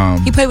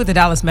 He played with the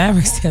Dallas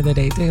Mavericks the other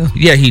day too.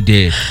 Yeah, he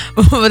did.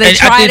 Well, they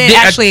tried it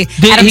actually.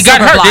 He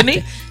got hurt, didn't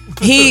he?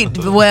 He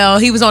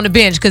was on the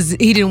bench because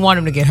he didn't want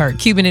him to get hurt.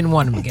 Cuban didn't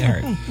want him to get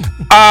hurt.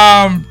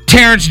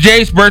 Terrence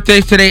J's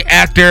birthday's today.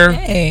 Actor.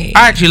 Hey.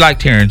 I actually like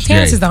Terrence J.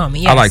 Terrence is the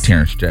homie. Yes. I like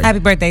Terrence J. Happy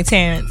birthday,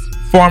 Terrence.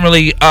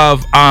 Formerly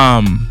of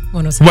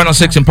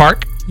 106 in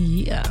Park.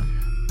 Yeah.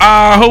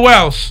 Who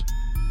else?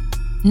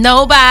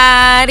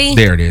 Nobody.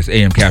 There it is.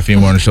 AM Caffeine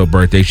Morning Show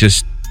birthday. It's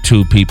just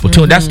 2 people.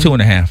 Mm-hmm. That's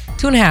 2.5.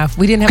 2.5.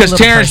 We didn't have because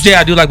Terrence J.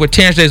 I do like what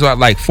Terrence J. is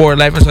like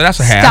 4'11", so that's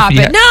a half. Stop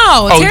it.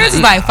 No, Terrence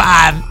is like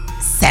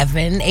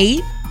 5'7",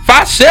 8".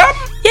 5'7"?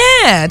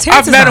 Yeah,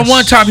 Terrence. I've met him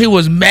one time. He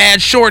was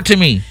mad short to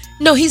me.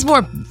 No, he's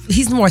more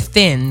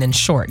thin than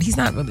short. He's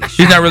not really short.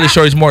 He's not really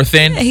short. He's more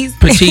thin. Yeah, he's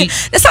petite.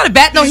 That's not a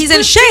bad. No, he's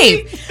in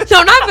shape.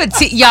 No, not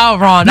petite. Y'all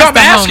wrong. No, I'm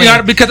asking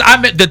you because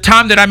the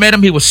time that I met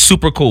him, he was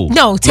super cool.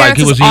 No, Terrence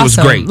is awesome. He was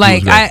great.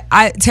 Like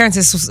Terrence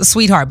is a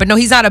sweetheart, but no,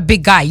 he's not a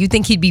big guy. You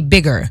think he'd be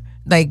bigger,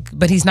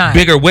 but he's not.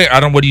 Bigger where?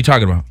 What are you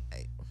talking about?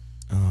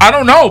 I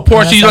don't know,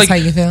 Portia. That's how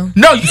you feel?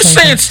 No, you're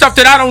saying stuff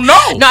that I don't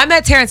know. No, I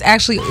met Terrence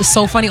actually. It was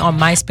so funny on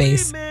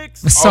MySpace.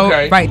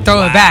 Right,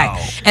 throw it back.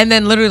 And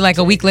then literally like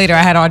a week later,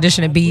 I had an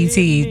audition at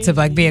BET to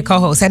like be a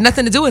co-host. Had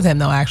nothing to do with him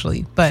though,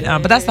 actually. But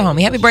that's the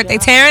homie. Happy birthday,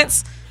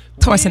 Terrence.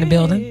 Taurus in the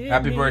building.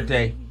 Happy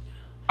birthday.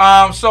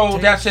 So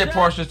that's it,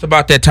 Portia. It's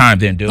about that time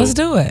then, dude. Let's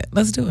do it.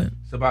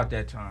 It's about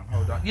that time.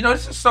 Hold on. You know,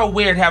 this is so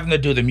weird having to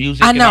do the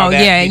music. I know, and all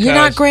that yeah. You're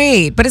not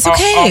great, but it's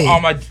okay. All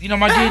my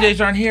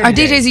DJs aren't here. Our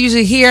DJs are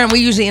usually here, and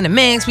we usually in the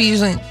mix.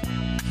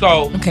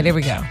 So okay, there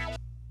we go.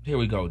 Here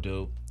we go,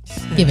 dude.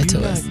 Give it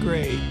to us.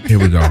 Great. Here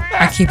we go.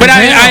 I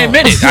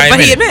admit it.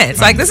 But he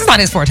admits, like, this is not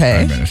his forte.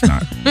 I admit it's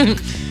not.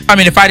 I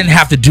mean, if I didn't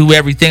have to do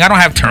everything, I don't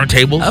have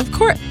turntables. Of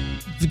course.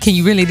 Can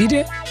you really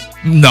DJ?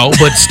 No,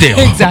 but still.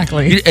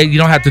 Exactly. You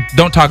don't have to.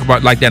 Don't talk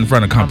about like that in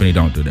front of company.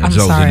 Don't do that. I'm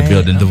Zoe's sorry. in the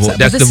building.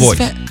 That's the voice.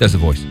 That's the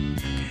voice.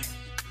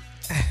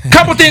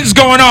 Couple things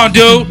going on,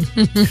 dude.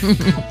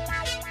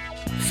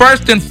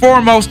 First and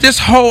foremost, this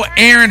whole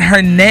Aaron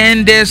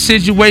Hernandez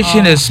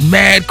situation is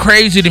mad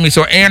crazy to me.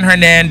 So Aaron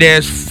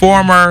Hernandez,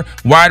 former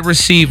wide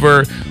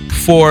receiver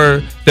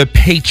for the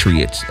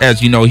Patriots.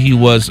 As you know, he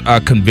was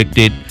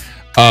convicted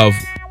of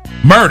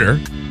murder.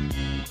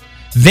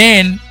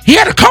 Then he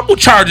had a couple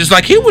charges.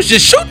 Like he was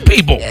just shooting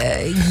people.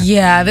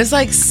 Yeah, there's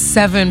like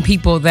 7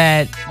 people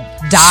that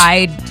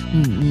died.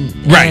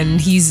 Right.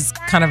 And he's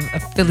kind of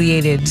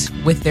affiliated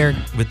with their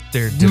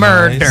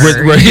demise.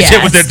 murder.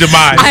 Yes. With their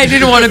demise. I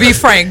didn't want to be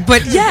frank,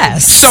 but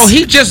yes. So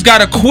he just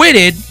got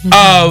acquitted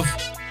of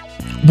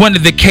one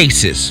of the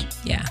cases.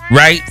 Yeah.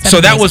 Right?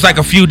 So that was like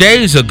a few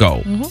days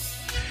ago.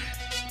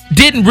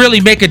 didn't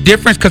really make a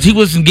difference because he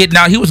wasn't getting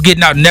out. He was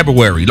getting out never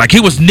worried. Like he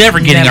was never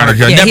getting out of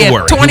jail. Never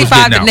worried.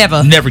 25 to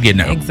never. Never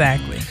getting out.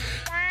 Exactly.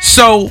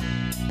 So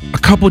a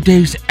couple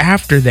days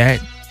after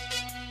that,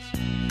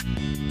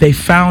 they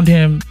found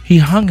him. He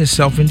hung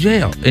himself in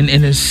jail in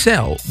his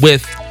cell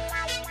with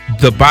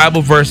the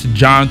Bible verse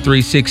John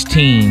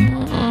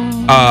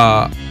 3:16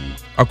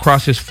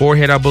 across his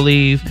forehead, I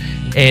believe.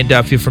 And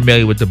if you're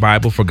familiar with the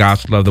Bible, for God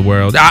so loved the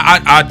world,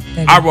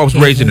 I was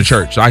raised in the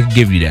church, so I can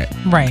give you that.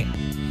 Right.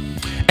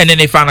 And then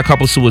they found a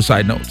couple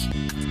suicide notes.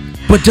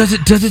 But does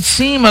it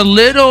seem a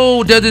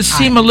little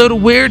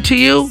weird to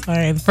you?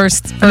 Sorry, the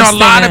first a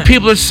lot of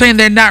people are saying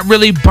they're not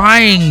really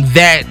buying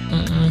that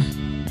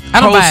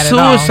whole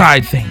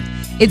suicide thing.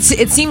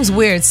 It seems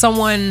weird.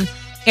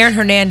 Aaron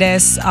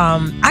Hernandez,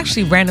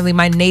 actually randomly,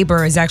 my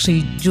neighbor is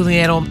actually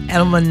Julian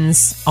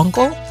Edelman's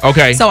uncle.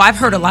 Okay. So I've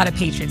heard a lot of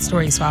Patriot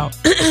stories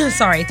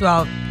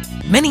throughout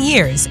many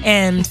years.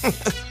 And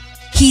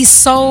he's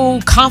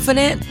so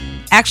confident,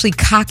 actually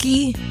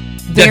cocky.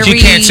 That you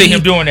can't see him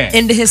doing that.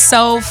 Into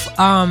himself,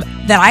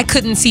 that I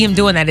couldn't see him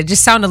doing that. It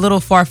just sounded a little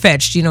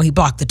far-fetched. You know, he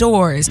blocked the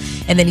doors,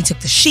 and then he took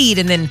the sheet,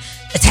 and then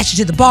attached it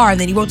to the bar, and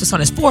then he wrote this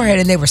on his forehead,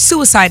 and they were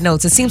suicide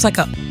notes. It seems like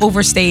an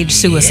overstaged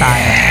suicide.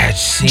 Yeah,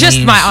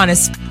 just my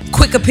honest,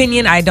 quick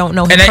opinion. I don't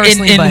know him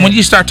personally, and when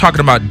you start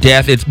talking about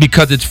death, it's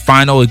because it's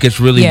final. It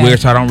gets really weird,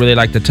 so I don't really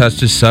like to touch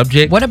this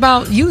subject. What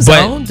about you,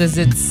 Zoe? Does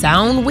it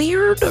sound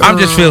weird? I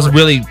just feels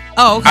really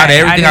out of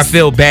everything. I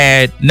feel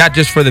bad, not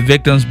just for the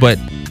victims, but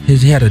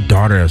he had a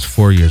daughter that was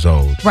 4 years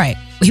old. Right.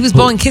 He was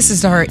blowing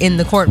kisses to her in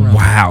the courtroom.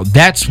 Wow.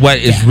 That's what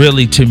is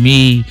really, to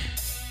me,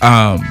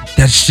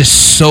 that's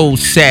just so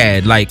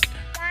sad. Like,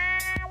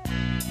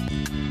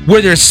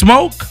 where there's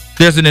smoke,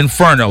 there's an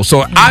inferno.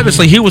 So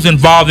obviously he was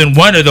involved in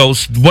one of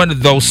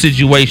those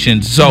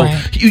situations. So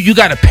you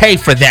got to pay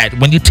for that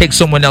when you take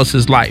someone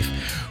else's life.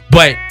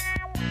 But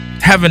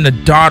having a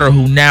daughter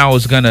who now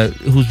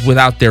who's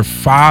without their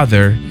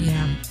father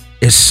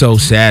is so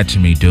sad to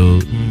me,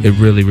 dude. It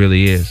really,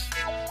 really is.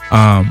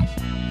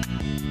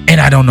 And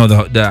I don't know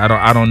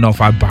I don't know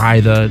if I buy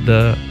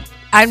the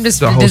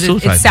whole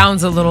suicide. It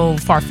sounds a little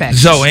far-fetched.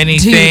 So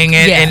anything,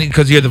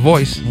 because you're the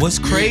voice. What's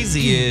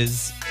crazy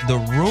is the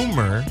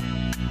rumor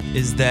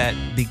is that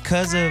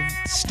because of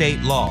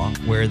state law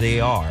where they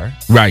are,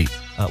 right?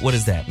 What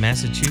is that?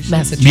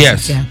 Massachusetts.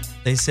 Yes. Yeah.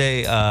 They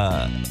say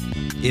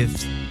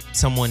if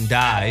someone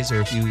dies or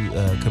if you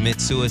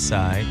commit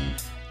suicide,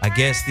 I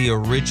guess the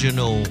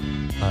original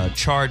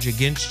charge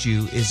against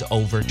you is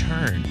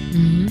overturned.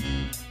 Mm-hmm.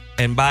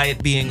 And by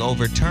it being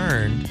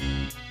overturned,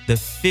 the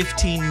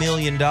 $15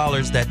 million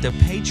that the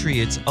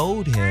Patriots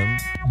owed him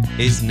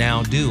is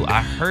now due.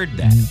 I heard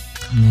that.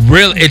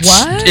 Really?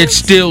 It's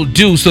still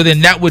due. So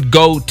then that would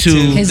go to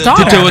his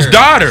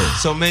daughter.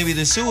 So maybe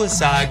the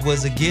suicide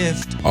was a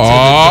gift. Okay,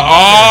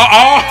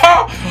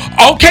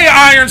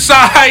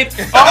 Ironside.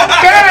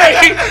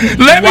 Okay.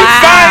 Let me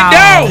find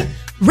out.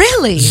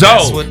 Really?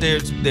 That's what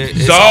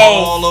it's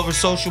all over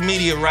social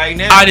media right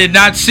now. I did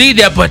not see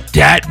that, but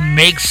that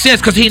makes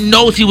sense because he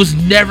knows he was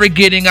never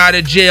getting out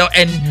of jail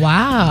and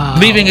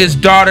leaving his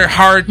daughter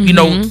hard. You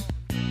know,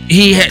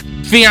 he had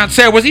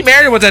fiance. Was he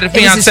married or was that a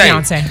fiance? It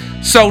was his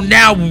fiance. So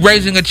now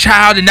raising a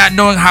child and not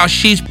knowing how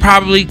she's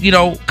probably,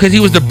 because he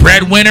was the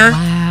breadwinner.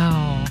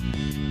 Wow.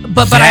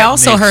 But I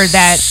also heard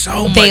that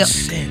much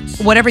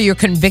sense. Whatever you're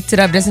convicted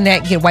of, doesn't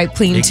that get wiped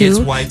clean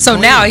too?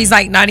 Now he's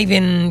like not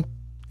even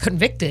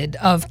convicted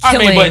of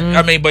killing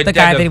the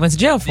guy that he went to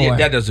jail for. Yeah,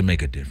 that doesn't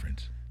make a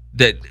difference.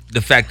 That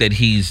the fact that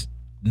he's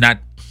not.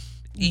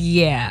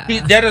 Yeah.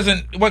 That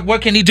doesn't.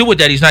 What can he do with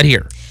that? He's not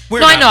here.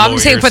 I know. I'm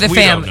just saying for the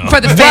family, for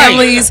the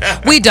families,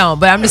 we don't.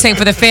 But I'm just saying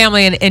for the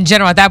family in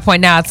general. At that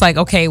point now, it's like,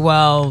 okay,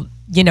 well,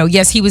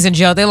 yes, he was in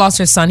jail. They lost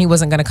their son. He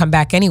wasn't going to come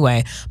back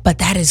anyway. But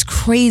that is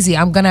crazy.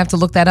 I'm going to have to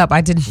look that up.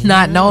 I did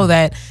not know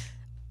that.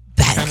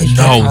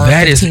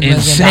 That is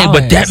insane,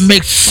 but that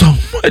makes so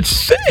much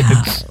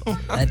sense.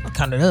 That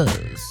kind of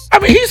does. I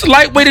mean, he's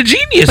lightweight a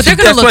genius. But they're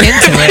going to look into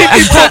it. Really?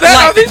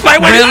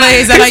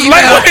 Is that how you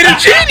feel? Lightweight a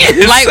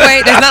genius.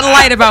 Lightweight? There's nothing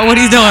light about what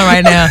he's doing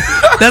right now.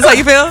 That's how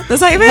you feel?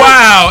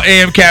 Wow,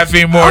 AM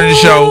Caffeine Morning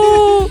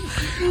Show.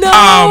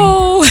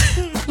 No.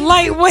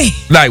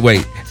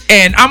 Lightweight.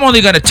 And I'm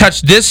only going to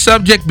touch this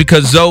subject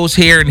because Zoe's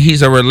here and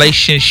he's a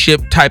relationship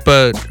type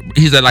of,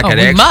 he's an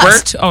expert.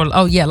 Must.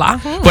 Oh, yeah.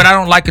 But I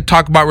don't like to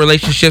talk about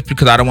relationships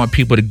because I don't want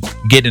people to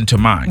get into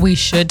mine. We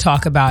should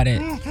talk about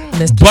it,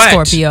 Mr.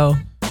 Scorpio.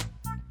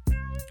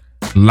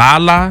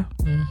 Lala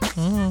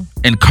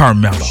and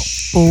Carmelo.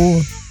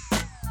 Ooh.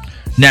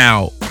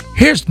 Now,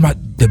 here's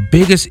the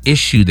biggest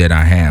issue that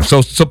I have.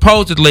 So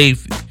supposedly,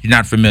 if you're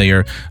not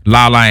familiar,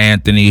 Lala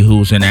Anthony,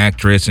 who's an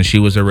actress and she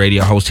was a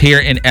radio host here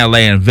in LA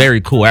and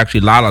very cool.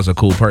 Actually, Lala's a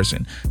cool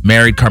person.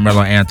 Married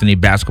Carmelo Anthony,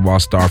 basketball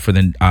star for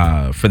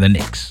the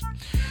Knicks.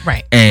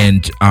 Right.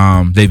 And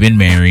they've been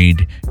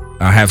married,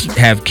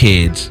 have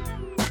kids.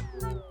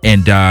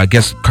 And I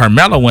guess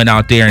Carmelo went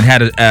out there and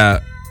had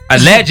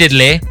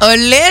allegedly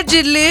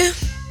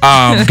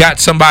got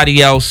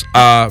somebody else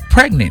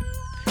pregnant.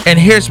 And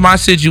here's my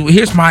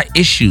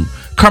issue.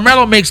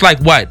 Carmelo makes like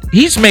what?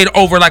 He's made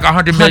over like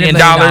 $100 million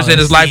in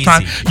his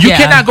lifetime. Easy. You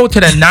cannot go to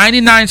the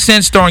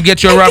 99-cent store and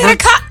get your rubber.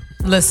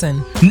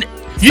 Listen.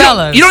 You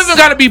don't even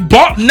got to be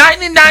bought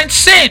 99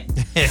 cents.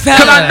 Because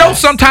I know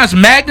sometimes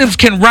magnums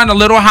can run a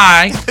little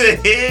high.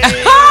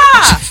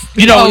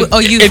 You know,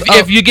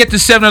 if you get to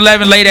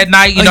 7-Eleven late at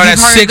night, you know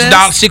that's $6,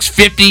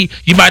 $6.50.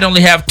 You might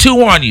only have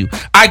 2 on you.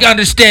 I can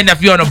understand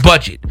if you're on a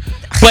budget,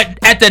 but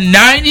at the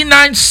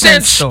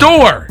 99-cent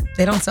store,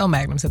 they don't sell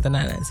magnums at the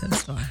 99-cent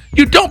store.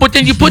 You don't, but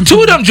then you put 2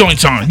 of them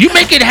joints on. You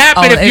make it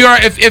happen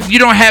if you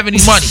don't have any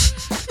money.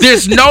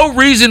 There's no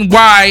reason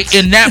why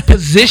in that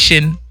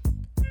position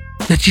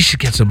that you should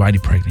get somebody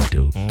pregnant,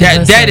 dude.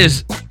 That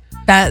is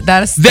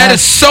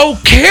so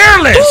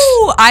careless.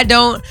 Ooh, I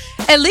don't.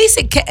 At least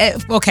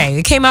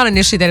it came out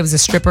initially that it was a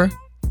stripper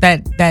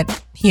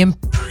that he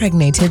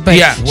impregnated, but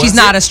she's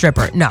not a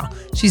stripper. No,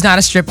 she's not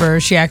a stripper.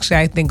 She actually,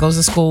 I think, goes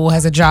to school,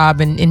 has a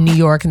job in New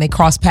York, and they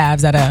cross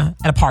paths at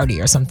a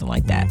party or something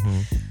like that.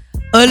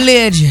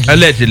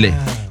 Allegedly.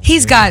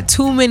 He's got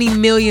too many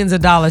millions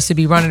of dollars to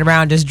be running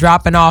around just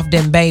dropping off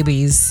them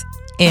babies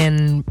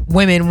and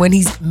women when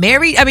he's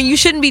married. I mean, you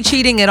shouldn't be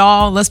cheating at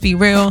all. Let's be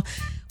real.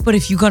 But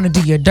if you're gonna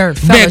do your dirt,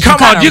 fellas, man,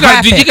 come on, you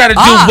gotta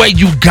do what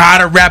you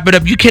gotta wrap it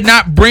up. You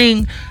cannot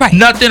bring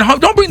nothing home.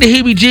 Don't bring the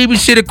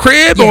heebie-jeebies to the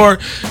crib, or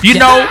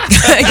know,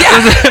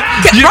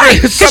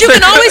 because you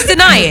can always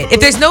deny it. If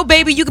there's no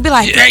baby, you could be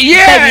like,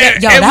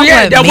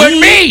 that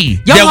wasn't me.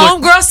 Your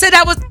homegirl said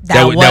that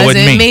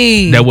wasn't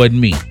me. That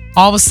wasn't me.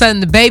 All of a sudden,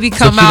 the baby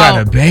come out.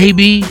 You got a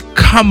baby?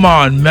 Come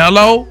on,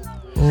 Mello.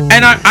 Ooh.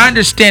 And I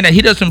understand that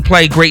he doesn't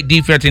play great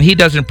defense and he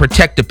doesn't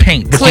protect the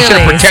paint. But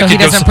clearly, he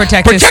doesn't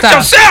protect his stuff.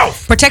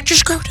 Yourself. Protect your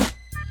scrotum.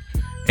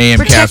 AM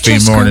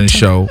Caffeine Morning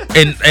Show.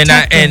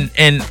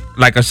 And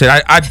like I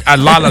said,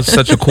 Lala's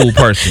such a cool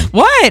person.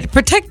 What?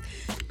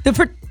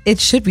 It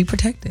should be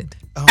protected.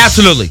 Oh.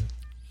 Absolutely.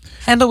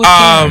 Handle with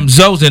care.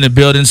 Zoe's in the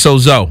building. So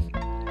Zoe,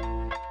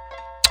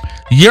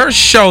 your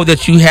show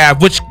that you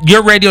have, which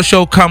your radio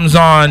show comes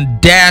on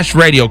Dash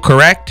Radio,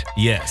 correct?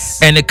 Yes.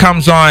 And it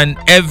comes on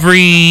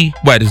every,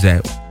 what is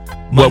that?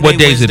 Monday, what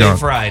day is it on?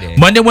 Friday.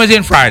 Monday, Wednesday,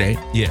 and Friday.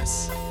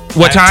 Yes.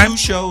 What I have time? 2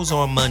 shows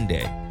on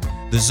Monday.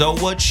 The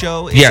Zoe Wood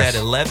Show is at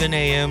 11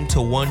 a.m.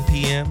 to 1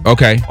 p.m.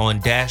 Okay.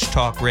 On Dash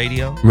Talk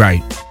Radio.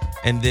 Right.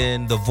 And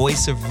then the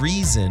Voice of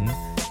Reason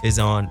is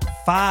on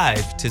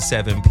 5 to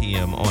 7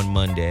 p.m. on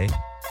Monday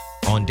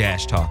on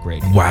Dash Talk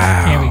Radio.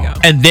 Wow. There we go.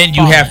 And then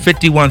you have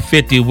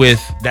 5150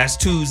 with... That's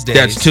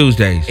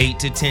Tuesdays. 8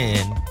 to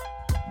 10.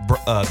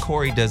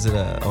 Corey does it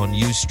on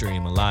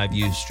Ustream, a live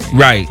Ustream.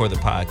 Right. For the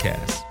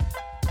podcast.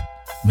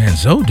 Man,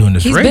 Zoe doing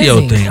this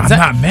radio thing. I'm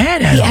not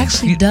mad at him. He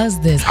actually does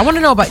this. I want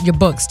to know about your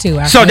books,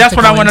 too. So that's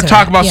what I want to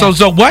talk about. Yeah.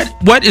 So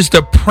what is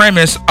the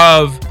premise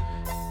of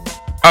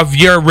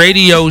your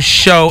radio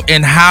show,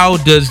 and how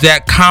does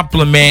that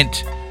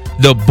complement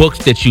the books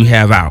that you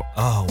have out?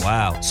 Oh,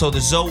 wow. So the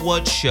Zoe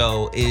Wood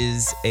Show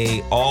is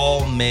a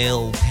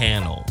all-male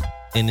panel,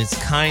 and it's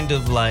kind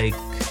of like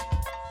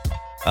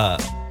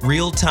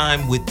Real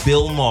Time with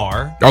Bill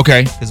Maher.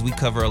 Okay. Because we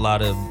cover a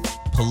lot of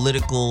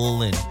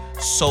political and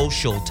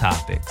social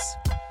topics.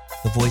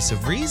 The Voice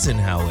of Reason,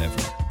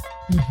 however,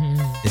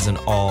 is an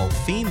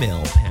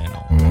all-female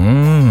panel.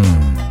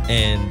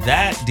 And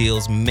that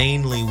deals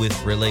mainly with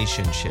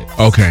relationships.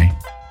 Okay.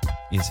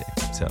 You see,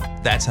 so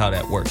that's how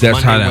that works.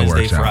 That's Monday, how that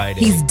Wednesday, works. Friday.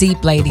 He's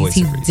deep, ladies.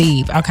 He's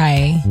deep.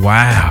 Okay.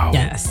 Wow.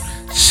 Yes.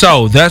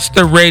 So that's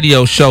the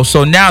radio show.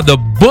 So now the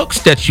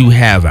books that you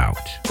have out.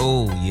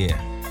 Oh yeah.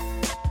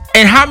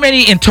 And how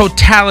many in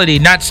totality?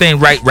 Not saying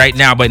right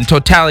now, but in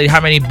totality,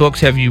 how many books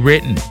have you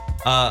written?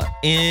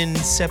 In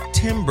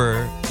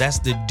September, that's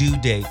the due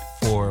date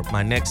for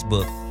my next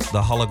book,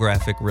 The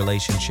Holographic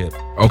Relationship.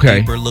 Okay.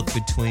 A deeper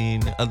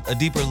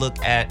look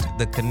at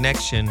the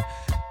connection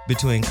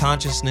between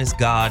consciousness,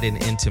 God,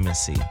 and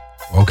intimacy.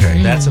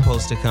 Okay. That's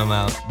supposed to come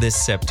out this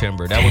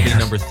September. That would be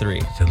number 3.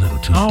 It's a little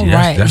too deep. All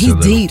right. He's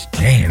deep.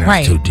 Damn,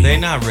 that's too deep. They're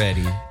not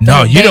ready.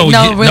 No, you don't.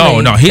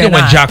 No. He didn't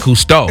went Jacques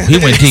Cousteau. He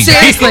went deep.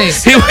 Seriously.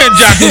 He went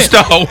Jacques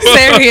Cousteau.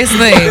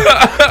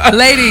 Seriously.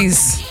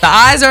 Ladies, the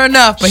eyes are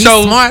enough, but he's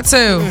smart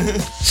too.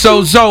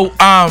 So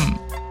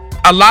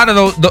a lot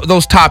of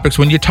those topics,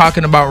 when you're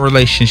talking about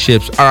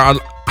relationships, are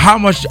how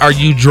much are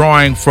you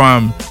drawing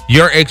from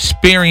your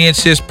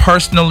experiences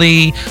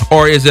personally,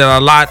 or is it a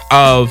lot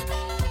of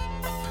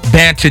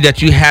banter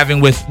that you're having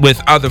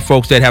with other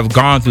folks that have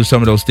gone through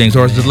some of those things,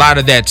 or is a lot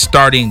of that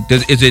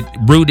is it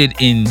rooted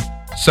in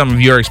some of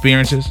your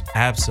experiences?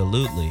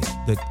 Absolutely.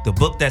 The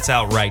book that's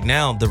out right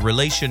now, The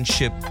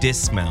Relationship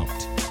Dismount,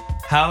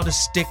 How to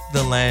Stick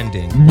the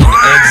Landing when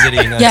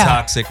exiting a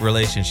toxic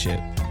relationship.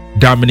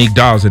 Dominique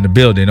Dawes in the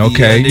building.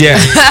 Okay. Yeah.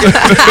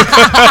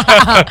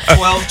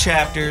 12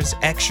 chapters,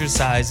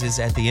 exercises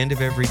at the end of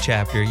every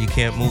chapter. You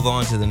can't move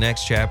on to the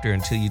next chapter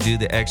until you do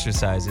the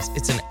exercises.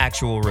 It's an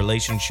actual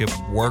relationship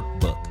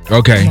workbook.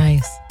 Okay.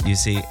 Nice. You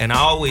see, and I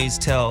always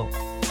tell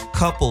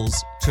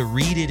couples to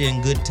read it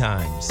in good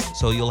times,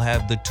 so you'll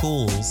have the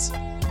tools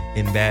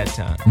in bad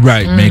times.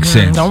 Right, makes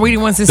sense. Don't read it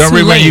once it's Don't too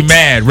read late. when you're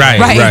mad.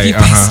 Right. You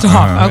pissed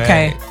off.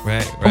 Okay.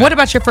 Right. What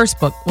about your first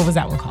book? What was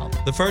that one called?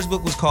 The first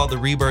book was called The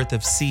Rebirth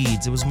of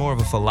Seeds. It was more of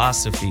a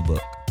philosophy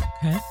book.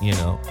 Okay. You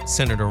know,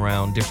 centered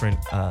around different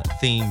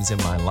themes in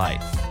my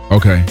life.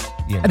 Okay.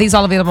 You know. Are these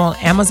all available on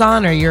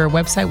Amazon or your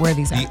website? Where are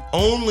these The at?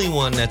 only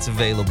one that's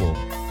available,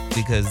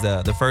 because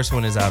the first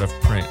one is out of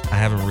print. I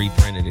haven't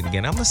reprinted it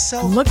again. I'm a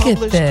self-published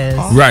Look at this.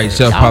 author. Right,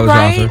 self-published All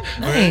right.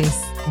 author.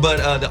 Nice.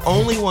 But the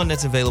only one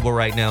that's available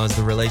right now is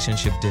The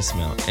Relationship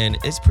Dismount, and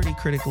it's pretty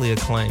critically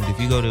acclaimed. If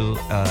you go to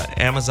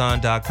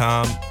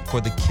Amazon.com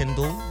for the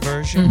Kindle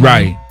version,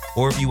 Right.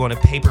 or if you want a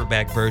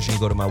paperback version, you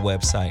go to my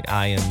website,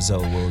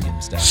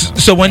 IamZoeWilliams.com.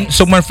 So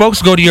when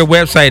folks go to your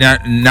website, now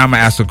I'm gonna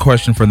ask a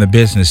question from the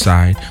business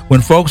side.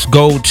 When folks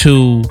go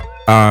to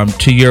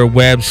your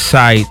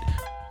website,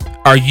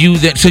 are you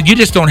then? So you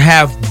just don't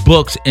have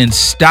books in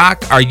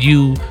stock?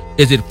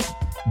 Is it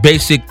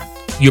basic?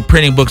 You're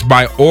printing books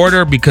by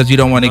order because you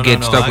don't want to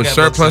get stuck with I got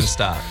books in surplus.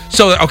 stock.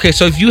 So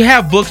so if you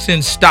have books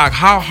in stock,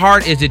 how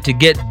hard is it to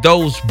get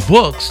those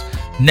books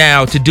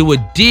now to do a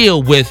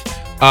deal with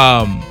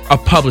a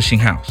publishing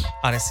house?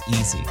 Oh, that's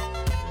easy.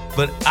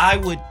 But I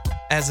would,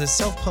 as a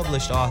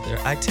self-published author,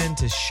 I tend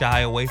to shy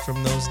away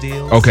from those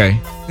deals. Okay.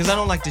 Because I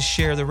don't like to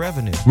share the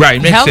revenue.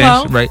 Right, makes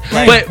Hello. sense. Right,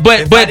 Right.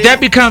 but If that I didn't-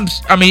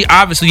 becomes. I mean,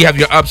 obviously you have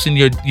your ups and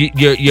your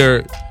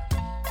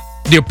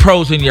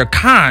pros and your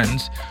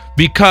cons,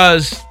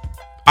 because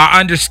I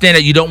understand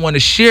that you don't want to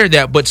share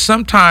that, but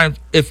sometimes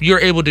if you're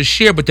able to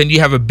share, but then you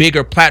have a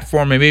bigger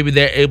platform and maybe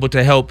they're able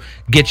to help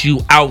get you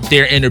out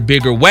there in a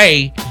bigger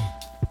way,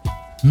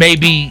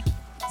 maybe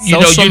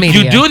Social you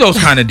media. do those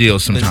kind of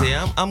deals But sometimes. see,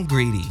 I'm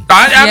greedy.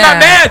 I'm Yeah. not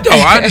mad though.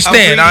 I I'm understand.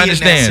 greedy I in that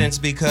understand. sense,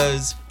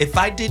 because if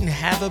I didn't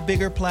have a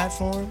bigger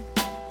platform,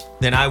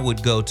 then I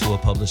would go to a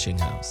publishing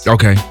house.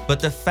 Okay. But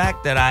the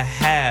fact that I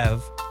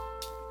have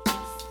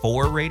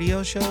 4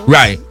 radio shows,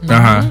 Right. You don't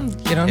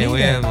and need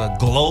we it. have a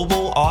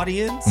global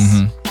audience,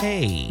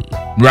 hey,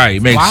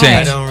 Right. Makes Why? I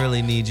sense. don't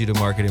really need you to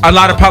market it. A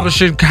lot of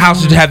publishing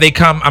houses have they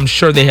come? I'm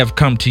sure they have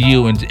come to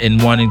you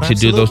and wanting to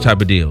do those Absolutely.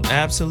 type of deals.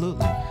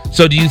 Absolutely.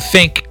 So do you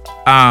think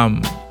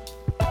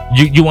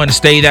you want to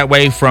stay that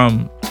way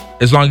from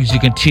as long as you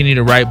continue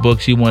to write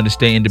books? You want to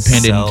stay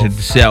independent and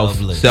to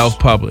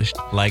self-published.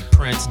 Like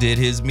Prince did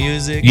his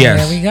music. Yes.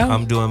 There we go.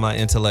 I'm doing my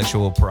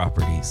intellectual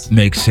properties.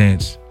 Makes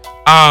sense.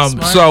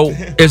 So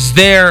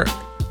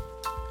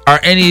are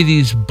any of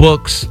these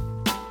books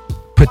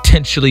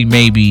potentially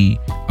maybe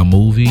a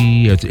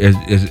movie?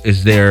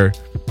 Is there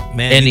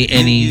Man,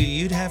 any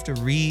you'd have to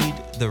read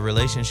The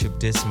Relationship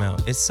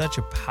Dismount. It's such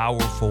a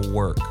powerful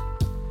work.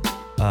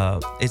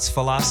 It's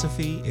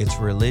philosophy, it's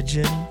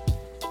religion.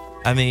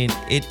 I mean,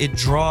 it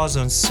draws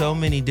on so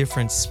many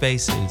different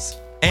spaces,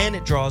 and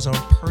it draws on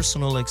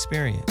personal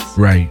experience.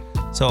 right?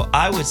 So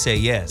I would say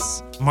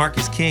yes.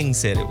 Marcus King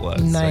said it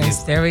was.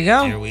 Nice. So There we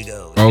here go. we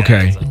go.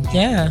 Okay.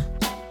 Yeah.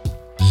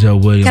 Zoe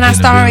Williams. Can I in the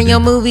star in building. your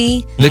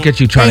movie? Look at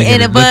you trying to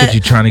get. Look at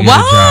you trying to get a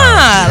job.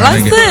 Why?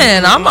 Trying to get-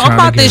 Listen, I'm trying to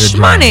about get this a job.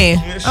 money.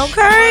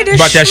 Okay, this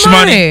About that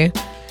shmoney.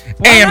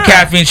 AM not?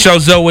 Caffeine Show.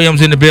 Zoe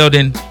Williams in the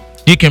building.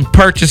 You can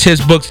purchase his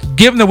books.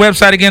 Give him the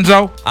website again,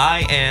 Zoe.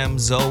 I am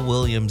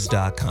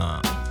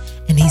ZoeWilliams.com.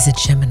 And he's a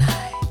Gemini.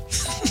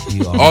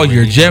 You Oh, already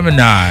you're know.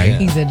 Gemini. Yeah.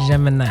 He's a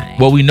Gemini.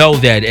 Well, we know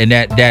that, and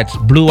that's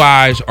blue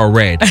eyes or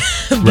red.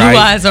 Blue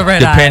eyes or red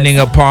Depending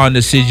upon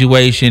the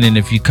situation, and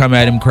if you come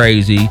at him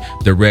crazy,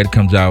 the red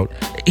comes out.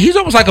 He's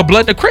almost like a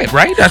blood in the crib,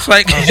 right? That's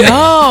like,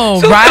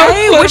 No,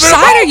 right? what Which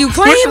about- side are you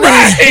claiming?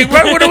 Right,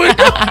 what are we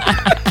doing?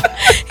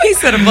 He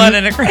said a blood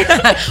in a crib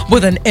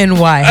with an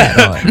NY hat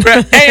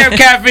on. AM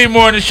Caffeine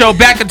Morning Show.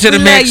 Back into the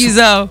Love mix. you,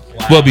 Zoe.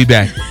 We'll be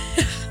back.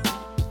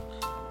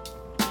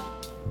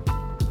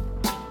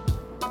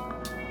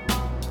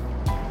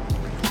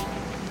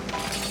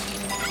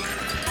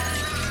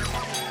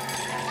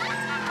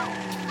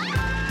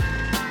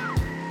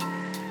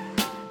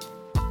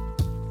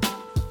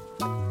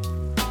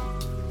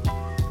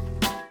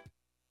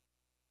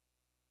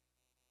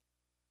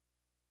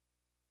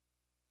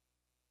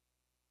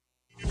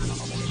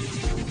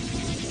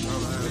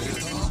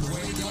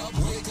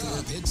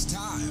 It's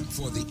time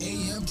for the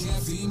AM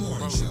Caffeine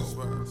Morning Show.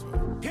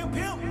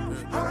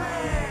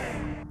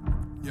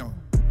 Yo,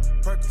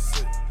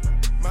 Percocet,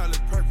 Miley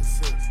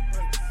Percocet,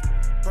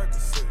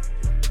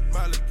 Percocet,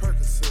 Miley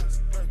Percocet,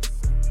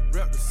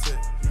 rep the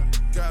set,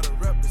 gotta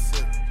rep the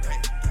set,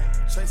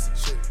 chase a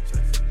chick,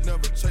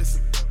 never chase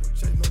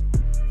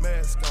a,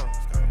 mask on,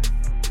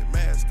 get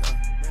mask on,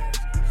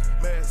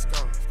 mask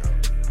on,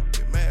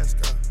 get mask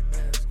on,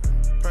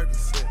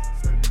 Percocet,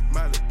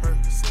 Miley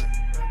Percocet,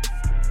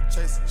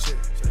 chase a chick,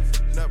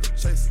 never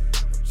chase a,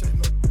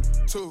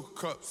 2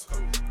 cups,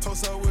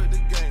 toast out with the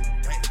game.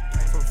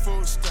 From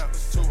food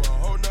stamps to a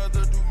whole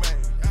nother domain.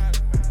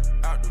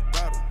 Out the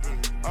bottle,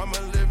 I'm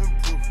a living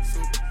proof.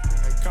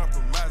 Ain't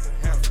compromising,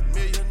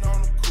 $500,000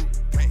 on the coupe.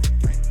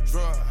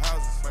 Drug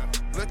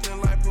houses,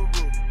 looking like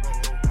Peru.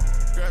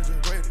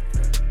 Graduated,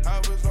 I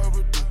was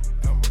overdue.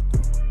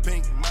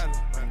 Pink money,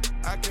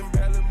 I can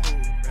barely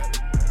move.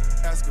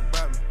 Ask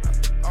about me,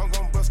 I'm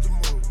gon' bust a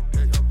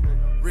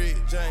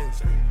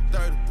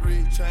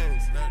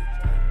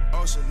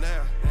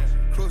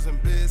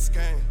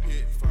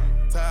chain,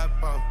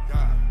 top off,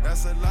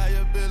 that's a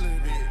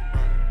liability.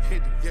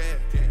 Hit the gas,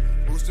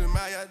 boosting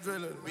my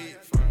adrenaline.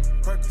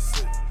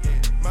 Percocet,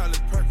 Miley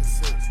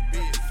Percocet,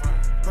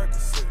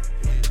 Percocet,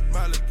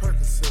 Miley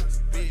Percocet,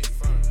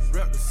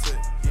 represent,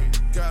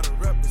 gotta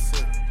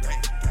represent.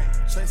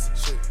 Chasing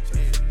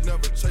shit,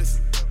 never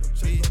chasing.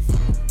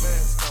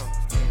 Mask on,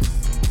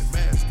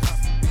 mask on,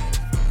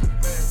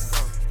 mask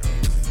on,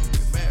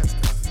 mask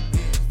on.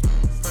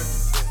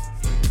 Percocet,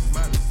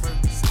 Miley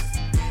Percocet,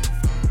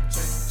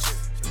 chasing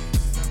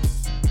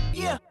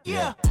shit.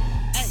 Yeah.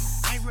 Hey,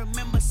 I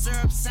remember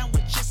syrup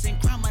sandwiches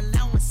and crime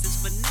allowances,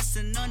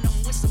 finessing on them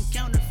with some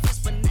counterfeits,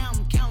 but now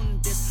I'm counting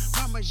this.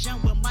 Parmesan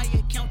where my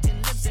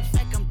accountant lives, in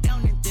fact I'm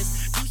down in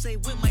this. You say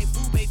with my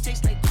boo babe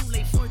tastes like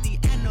Kool-Aid for the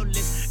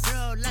analyst.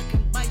 Girl, I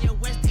can buy your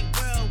Westie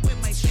world with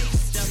my face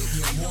stuff.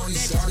 Your morning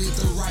started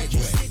the right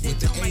way with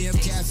the AM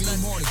Caffeine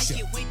Morning Show. I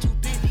get way too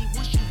petty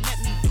once you let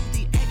me do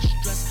the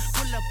extras.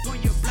 Pull up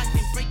on your block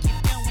and break it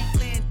down, we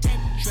playing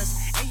Tetris.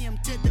 AM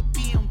to the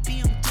PM,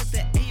 PM to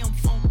the AM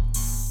phone.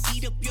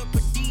 Eat up your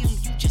per diem,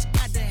 you just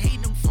gotta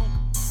hate them phone.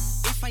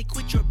 If I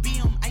quit your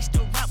BM, I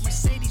still rock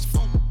Mercedes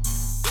phone.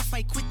 If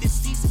I quit this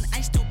season,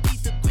 I still be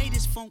the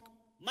greatest funk.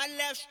 My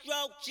left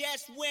stroke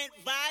just went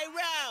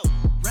viral.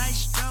 Right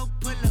stroke,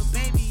 put a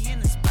baby in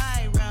a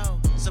spiral.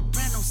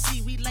 Soprano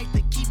C, we like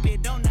to keep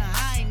it on the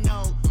high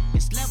note.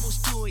 It's levels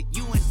to it,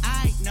 you and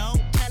I know.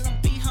 Tell them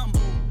be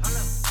humble.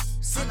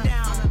 Sit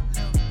down.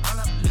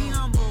 Be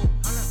humble.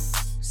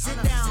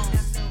 Sit down.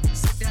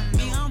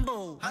 Be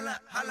humble.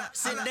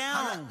 Sit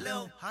down.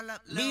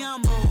 Be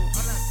humble.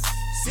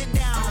 Sit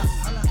down.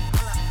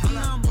 Be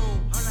humble.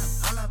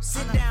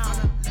 Sit down.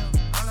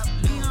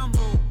 Be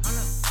humble.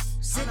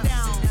 Sit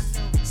down.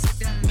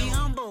 Be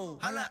humble.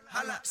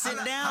 Sit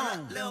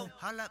down.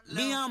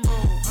 Be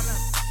humble.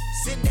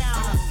 Sit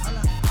down.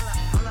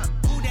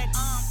 Who that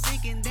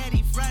thinking that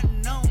he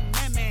frontin' on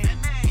that man?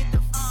 Get the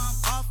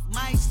off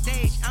my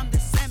stage, I'm the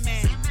same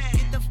man.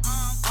 Get the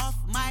off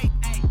my,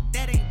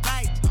 that ain't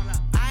right.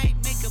 I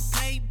make a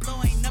play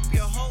blowing up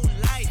your whole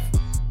life.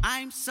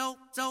 I'm so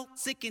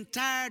sick and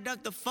tired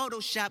of the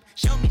Photoshop.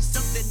 Show me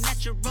something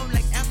natural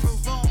like Afro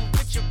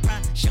with your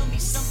pride. Show me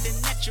something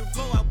natural,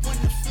 I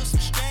wanna feel some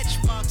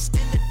stretch marks.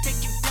 Still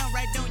take you down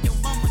right on your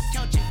mama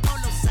couch in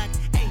polo socks.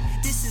 Hey,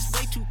 this is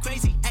way too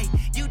crazy. Hey,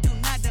 you do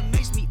not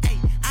amaze me. Hey,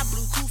 I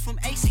blew cool from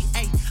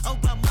ACA.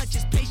 Obama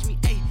just page me.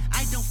 Hey,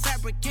 I don't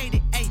fabricate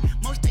it. Hey,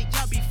 most of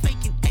y'all be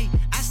faking. Hey,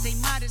 I stay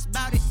modest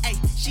about it. Hey,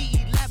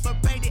 she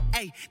elaborated.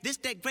 Hey, this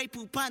that great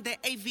poop on that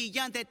AV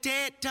on that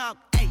TED talk.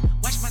 Hey,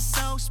 watch my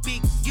soul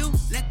speak. You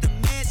let the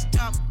meds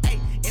talk. Hey,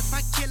 if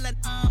I kill an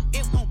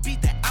it won't be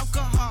the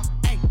alcohol.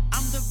 Hey,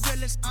 I'm the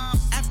realest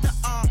after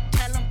all.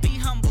 Tell them be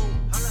humble.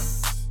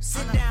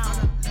 Sit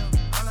down.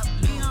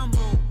 Be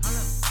humble.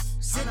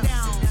 Sit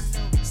down.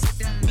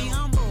 Be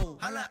humble.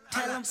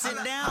 Tell them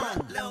sit down.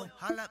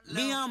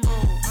 Be humble.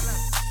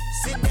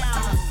 Sit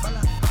down.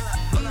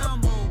 Be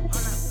humble.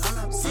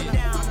 Sit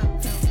down.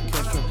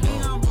 Be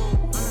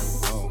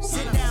humble.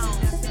 Sit down.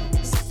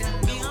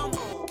 Be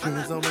humble.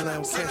 Cubans on me like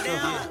I'm Castro.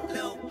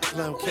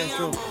 Like I'm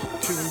Castro.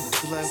 Cubans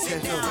like I'm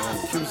Castro.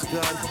 Cubans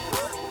God.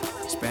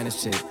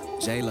 Spanish chick,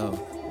 J-Lo,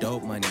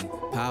 dope money,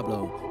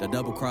 Pablo, the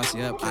double cross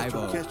you up,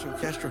 Ivo.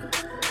 Castro.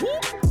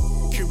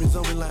 Cubans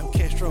on me like I'm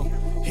Castro.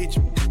 Hit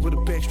you with a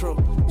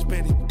backstroke.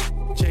 Spanish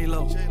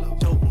J-Lo,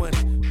 dope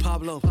money,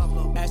 Pablo.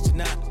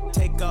 Astronaut,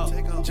 take off.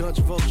 Judge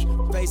Vulture,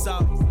 face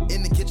off.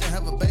 In the kitchen,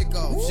 have a bake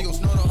off. She gon'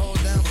 snort the whole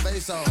damn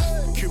face off.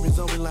 Cubans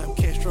on me like I'm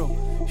Castro.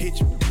 Hit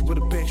you with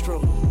a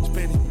backstroke.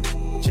 Spanish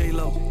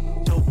J-Lo,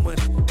 dope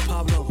money,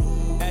 Pablo.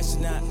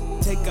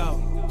 Astronaut, take off.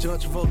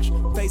 Judge Vulture,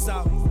 face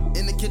off.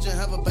 In the kitchen,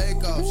 have a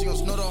bake off. She gon'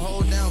 snort the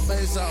whole damn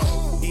face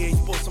off. EA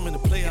Sports, I'm in the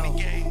playoff.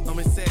 I'm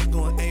in SAC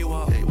going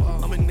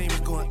AWOL. I'm in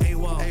Neighbors going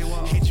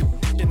AWOL. Hit you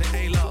in the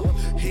A-Law.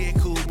 Head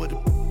cool, but the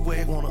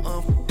way wanna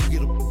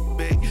get a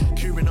bag.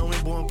 Cuban on me,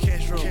 boy, I'm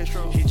Castro.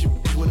 Hit you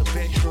with a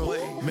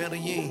backstroke.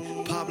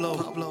 Medellin,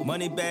 Pablo.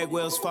 Money bag,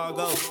 Wells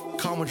Fargo.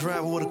 Call my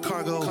driver with a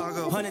cargo.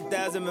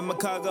 100,000 in my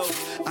cargo.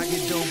 I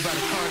get dope by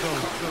the cargo.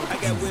 I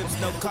got whips,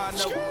 no car,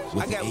 no.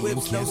 I got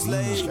whips, no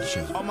slaves.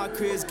 All my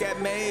cribs got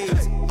made.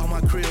 All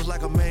my cribs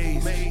like a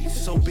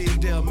maze. So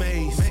big, they're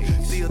amazed.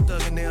 See a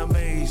thug and they're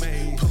amazed.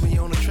 Put me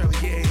on the trailer,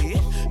 yeah.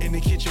 In the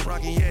kitchen,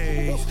 rocking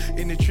yays.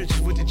 In the trenches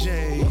with the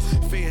J's.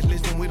 Feds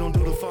listen, we don't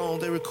do the phone.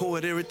 They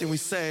record everything we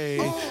say.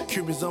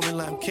 Cubans on me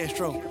like I'm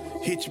Castro.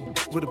 Hit you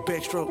with a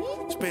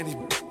backstroke. Spanish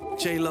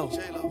J-Lo,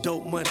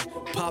 dope money,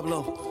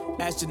 Pablo.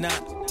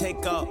 Astronaut,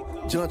 take off.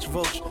 Judge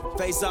Vulture,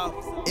 face off.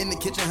 In the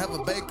kitchen, have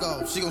a bake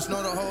off. She gon'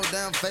 snort the whole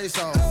damn face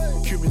off.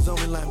 Cubans on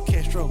me like I'm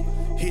Castro.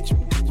 Hit you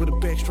with a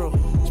backstroke.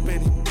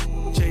 Spanish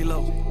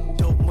J-Lo,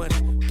 dope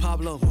money,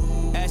 Pablo.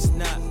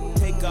 Astronaut,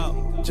 take off.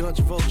 Judge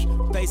Vulture,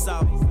 face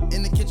off.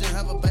 In the kitchen,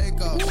 have a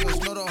bake off. She gon'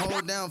 snort the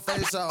whole damn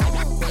face off.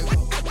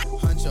 Quavo,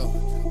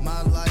 Huncho,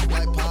 my life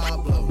like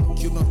Pablo.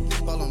 Cuban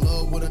fall in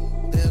love with her.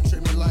 They'll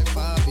treat me like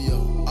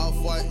Fabio.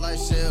 Off-white like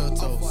shell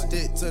toe.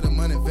 Stick to the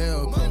money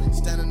Velcro.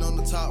 Standing on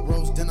the top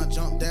ropes, then I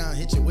jump down,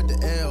 hit you with the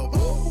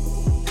elbow.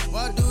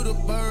 Why do the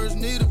birds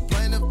need a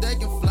plane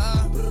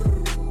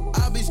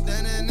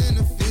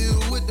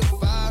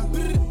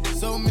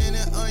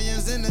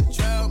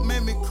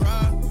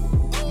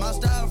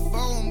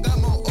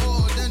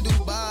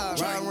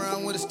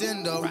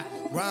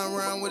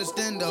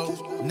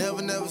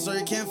serve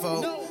your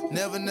kinfolk.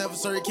 Never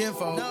serve your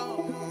kinfolk.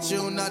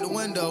 Shooting out the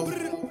window.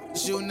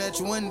 Shooting at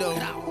your window.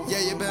 Yeah,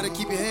 you better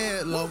keep your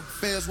head low.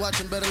 Feds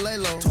watching, better lay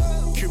low.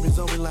 Cubans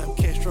on me like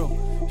Castro.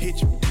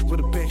 Hit you with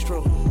a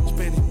backstroke.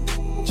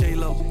 Spinning.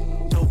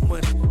 J-Lo. Dope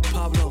money.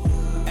 Pablo.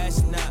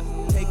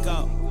 Astronaut. Take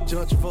off.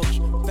 Judge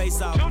Vulture.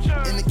 Face off.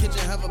 In the kitchen,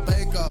 have a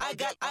bake off. I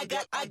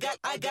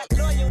got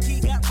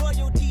loyalty, got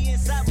royalty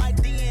inside my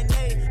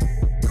DNA.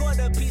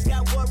 Quarter piece,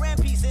 got war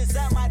and peace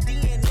inside my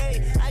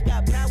DNA. I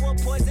got power,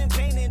 poison,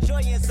 pain, and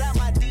joy inside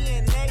my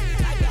DNA.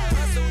 I got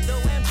hustle,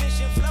 though,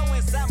 ambition, flow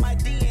inside my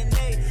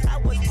DNA. I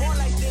was born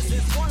like this,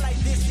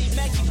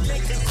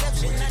 immaculate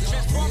conception. I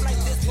transform like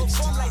this,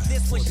 perform like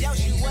this. Without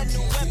you, a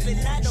new weapon.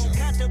 I don't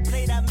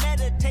contemplate, I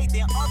meditate.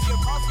 Then off your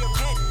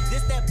head.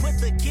 This that put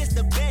the kids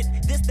to bed.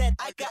 This that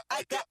I got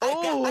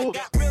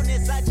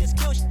realness. I just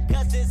kill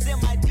cause it's in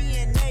my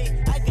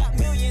DNA. I got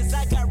millions,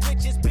 I got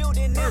riches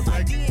building in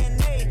my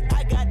DNA.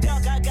 I got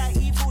dark, I got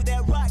evil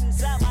that rot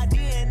inside my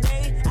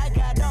DNA. I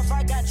got off,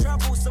 I got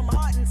trouble, some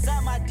heart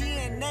inside my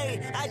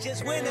DNA. I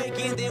just win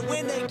again, then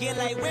win again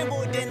like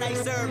Wimbledon I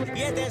serve.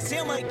 Yeah, that's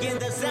him again,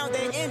 the sound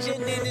that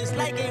engine in is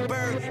like a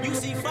bird. You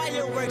see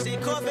fireworks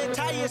and Corvette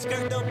tires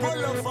skirt the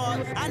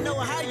boulevard. I know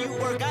how you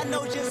work, I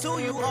know just who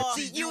you are.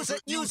 See, use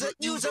it.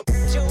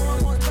 Your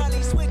hormones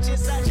probably switch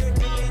inside your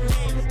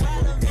DNA.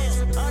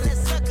 Parliaments, all that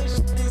sucker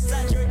shit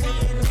inside your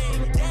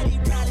DNA. Daddy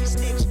probably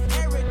snitch,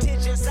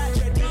 heritage inside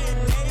your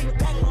DNA.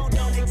 Backbone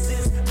don't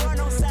exist, burn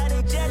on side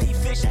a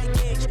jellyfish I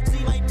gauge.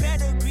 See my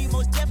pedigree,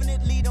 most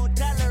definitely don't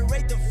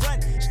tolerate the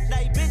front. Shit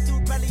I been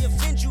through probably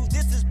offend you,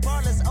 this is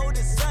Parlor's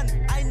oldest son.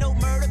 I know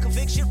murder,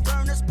 conviction,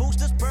 burners,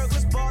 boosters,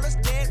 burglars,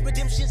 ballers, dead,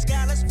 redemption,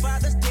 scholars,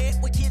 fathers, dead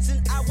with kids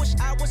and I wish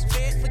I was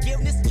fed.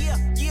 Forgiveness, yeah.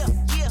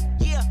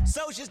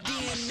 Soldier's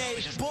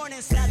DNA, born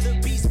inside the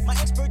beast. My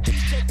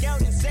expertise checked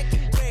out in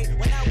second grade.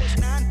 When I was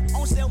 9,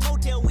 on sale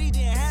motel, we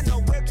didn't have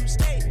nowhere to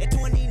stay. At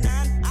 29,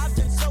 I've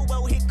done so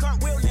well, hit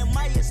cartwheel in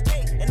my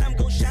estate. And I'm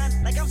gon' shine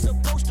like I'm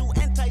supposed to,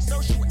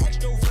 antisocial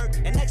extrovert.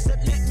 And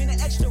excellent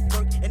meaning extra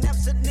work. And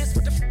absentness,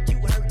 what the f you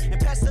hurt. And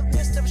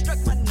passiveness never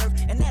struck my nerve.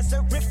 And that's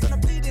a riff gonna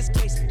plead this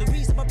case. The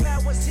reason my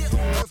power's here on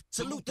earth.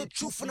 Salute the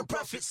truth from the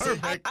prophets.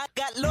 I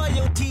got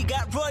loyalty,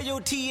 got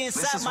royalty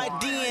inside my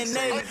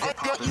DNA. I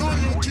got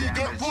loyalty,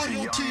 got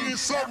royalty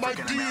inside my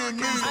DNA.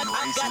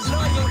 I got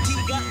loyalty,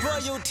 got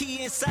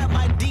royalty inside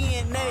my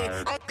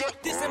DNA.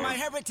 This is my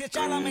heritage,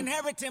 all I'm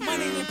inheriting.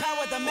 Money and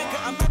power, the maker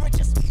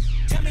emeritus.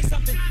 Tell me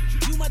something,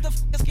 you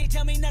motherfuckers can't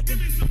tell me nothing.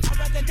 I'd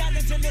rather die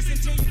than to listen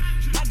to you.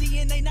 My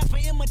DNA not for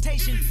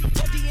imitation,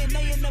 your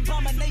DNA an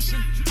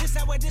abomination.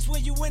 This where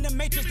you in the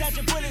matrix,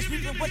 dodging bullets,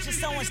 reaping what you're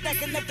sowing,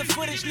 stacking up the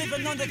footage,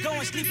 living on the go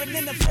and sleeping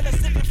in the villa,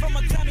 sipping from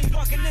a Grammy,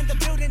 walking in the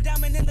building,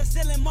 diamond in the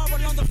ceiling,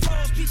 marble on the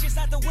floors, peaches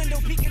out the window,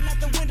 peeking out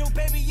the window,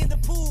 baby in the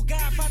pool,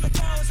 Godfather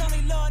goes,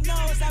 only Lord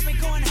knows. I've been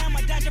going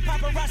hammer, dodging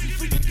paparazzi,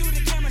 freaking through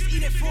the cameras,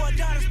 eating 4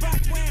 daughters, Brock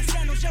wearing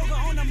sandals, yoga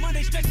on a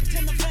Monday, stretching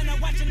to November,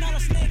 watching all the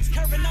snakes,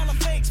 curving all the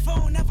fakes,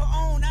 phone never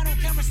own, I don't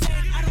conversate,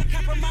 I don't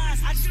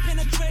compromise, I just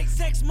penetrate,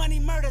 sex, money,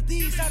 murder,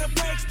 these are the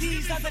breaks,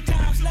 these are the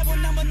times, level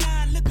number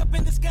 9, look up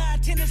in the sky,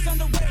 tennis on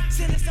the way,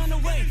 tennis on the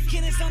way,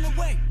 tennis on the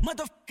way,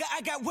 motherfucker,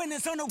 I got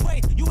winners on the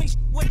way, you ain't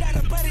without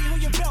a buddy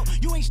on your belt,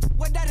 you ain't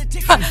without a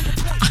ticket on your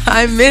plate.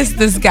 I miss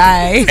this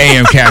guy.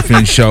 AM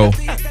Caffeine Show.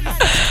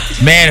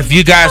 Man, if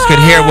you guys could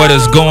hear what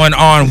is going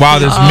on while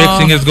this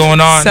mixing is going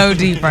on. So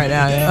deep right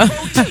now,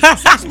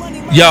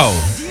 Yo,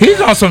 he's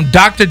on some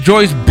Dr.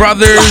 Joyce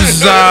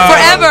Brothers.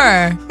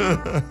 Forever.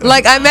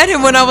 Like, I met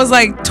him when I was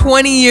like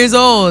 20 years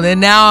old, and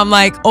now I'm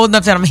like old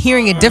enough that I'm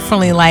hearing it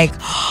differently. Like,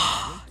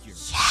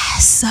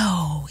 yes,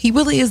 so he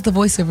really is the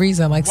voice of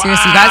reason. Like,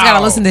 seriously, you guys got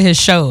to listen to his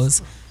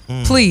shows.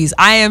 Please,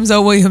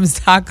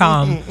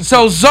 IamZoeWilliams.com.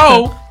 So,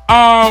 Zoe,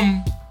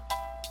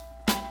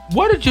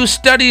 what did you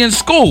study in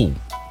school?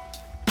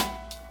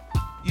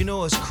 You know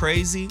what's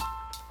crazy?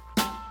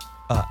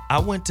 I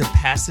went to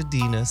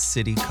Pasadena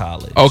City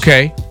College.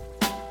 Okay.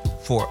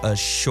 For a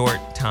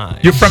short time.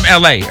 You're from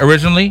LA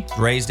originally?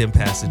 Raised in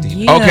Pasadena.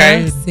 Yeah,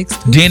 okay.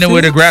 Dina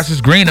where the grass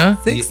is greener.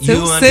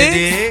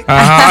 626.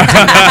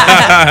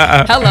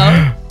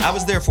 Hello. I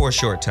was there for a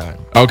short time.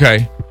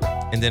 Okay.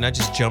 And then I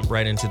just jumped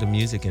right into the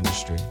music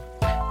industry.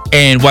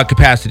 In what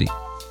capacity?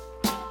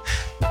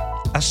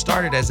 I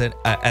started as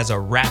a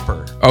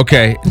rapper.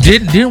 Okay.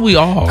 Didn't we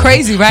all?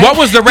 Crazy, right? What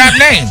was the rap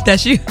name?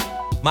 That's you.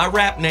 My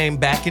rap name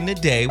back in the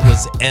day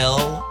was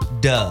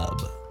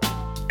L-Dub.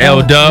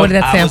 L-Dub? What did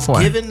that stand for? I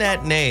was given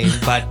that name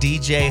by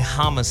DJ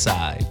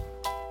Homicide.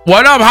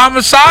 What up,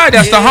 Homicide?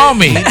 That's the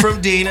homie. He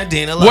from Dina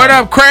Love. What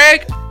up,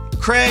 Craig?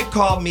 Craig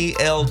called me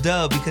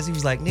L-Dub because he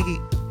was like, nigga,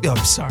 I'm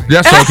sorry.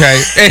 That's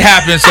okay. It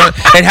happens.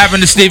 It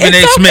happened to Stephen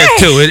A. Smith,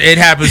 too. It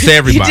happens to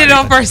everybody. He did it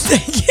on first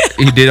take.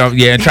 He did,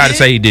 and tried to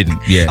say he didn't.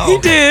 Yeah. Oh,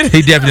 okay. He did.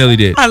 He definitely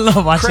did. I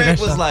love watching Craig that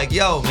was show. like,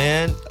 yo,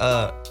 man,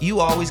 you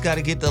always got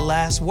to get the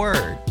last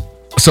word.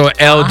 So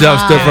L-Dub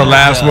stood for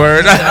last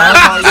word.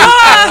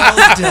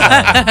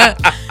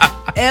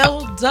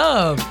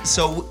 L-Dub.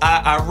 So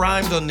I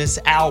rhymed on this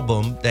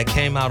album that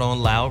came out on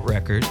Loud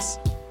Records.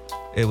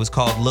 It was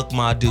called Look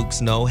My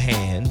Dukes No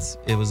Hands.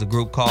 It was a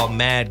group called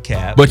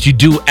Madcap. But you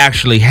do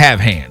actually have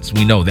hands.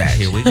 We know that.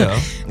 Here we go.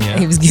 Yeah.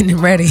 He was getting it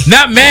ready.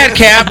 Not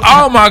Madcap.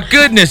 Oh my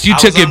goodness, you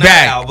took it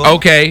back. Album,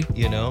 okay.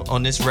 You know,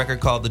 on this record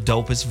called The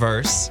Dopest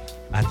Verse.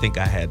 I think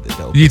I had the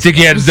dopest. You think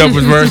you had the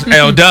dopest verse?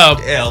 L-Dub.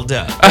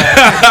 L-Dub.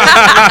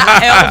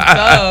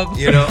 L-Dub.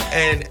 You know,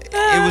 and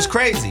it was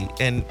crazy.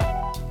 And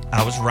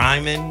I was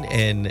rhyming,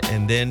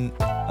 and then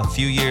a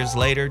few years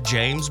later,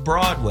 James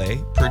Broadway,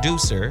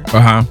 producer,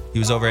 he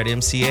was over at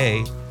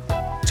MCA,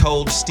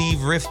 told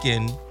Steve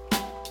Rifkin,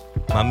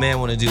 my man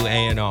want to do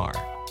A&R.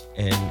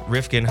 And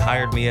Rifkin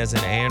hired me as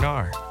an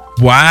A&R.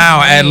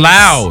 Wow, at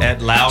Loud.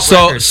 At Loud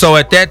so Records. So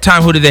at that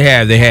time, who did they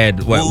have? They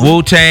had what?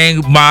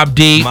 Wu-Tang, Mobb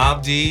Deep.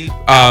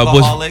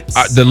 Alcoholics.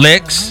 Was the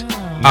Licks.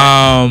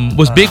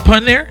 Was Big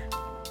Pun there?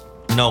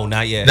 No,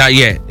 not yet. Not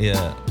yet.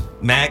 Yeah.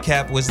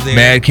 Madcap was there.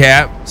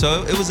 Madcap.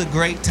 So it was a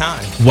great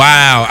time.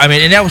 Wow. I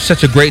mean, and that was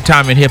such a great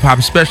time in hip hop,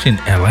 especially in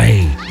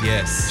LA.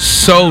 Yes.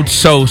 So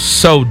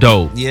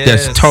dope. Yes.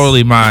 That's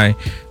totally my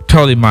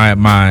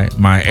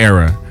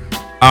era.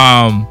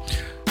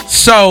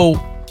 So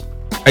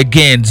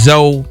again,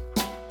 Zoe,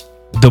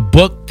 the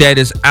book that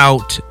is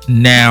out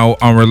now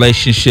on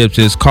relationships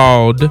is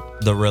called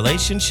The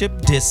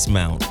Relationship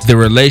Dismount. The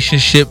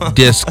Relationship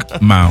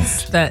Dismount.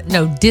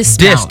 Dismount.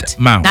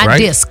 Dismount, not right?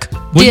 disc.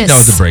 We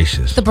know the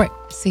braces.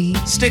 See?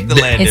 Stick the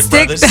landing,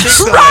 brother.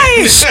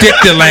 Right. Stick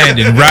the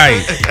landing,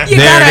 right. You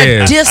there gotta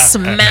it is.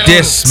 dismount.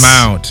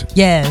 Dismount.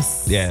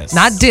 Yes. Yes.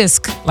 Not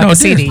disc, like a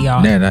CD,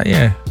 y'all.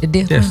 Yeah. The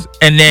disc.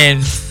 And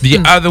then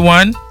the other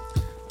one.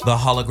 The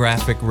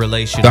Holographic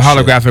Relationship. The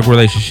Holographic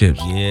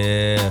Relationships.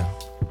 Yeah.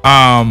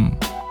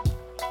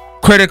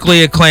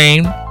 Critically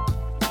acclaimed.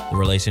 The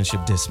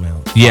Relationship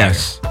Dismount. Fire.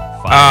 Yes.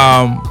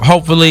 Fire.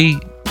 Hopefully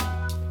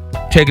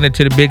taking it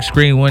to the big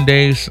screen one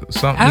day.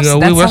 Something.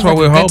 That's what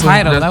we're hoping.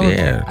 Title.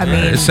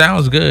 It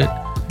sounds good.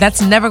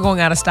 That's never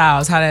going out of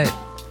style. Is how to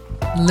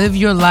live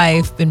your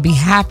life and be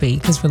happy.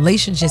 Because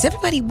relationships,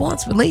 everybody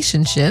wants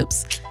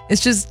relationships.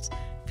 It's just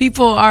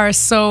people are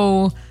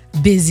so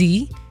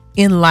busy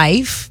in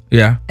life.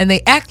 Yeah. And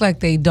they act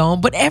like they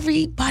don't, but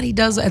everybody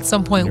does at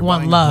some point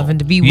want love and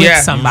to be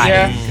with somebody.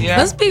 Yeah.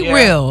 Let's be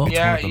real.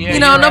 Yeah,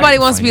 nobody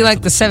wants to be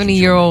like the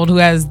 70-year-old who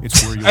has a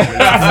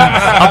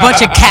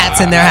bunch of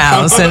cats in their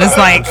house, and it's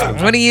like,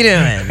 what are you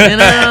doing?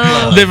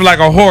 Living like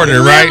a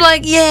hoarder, right?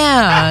 Like, it's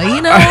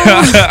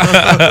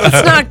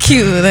not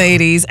cute,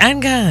 ladies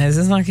and guys.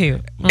 It's not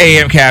cute.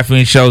 AM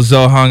Caffeine Show.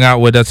 Zoe hung out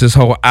with us this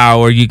whole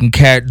hour. You can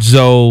catch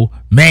Zoe.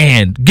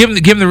 Man, give him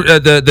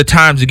the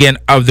times again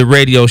of the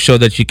radio show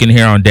that you can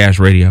hear on Dash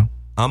Radio.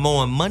 I'm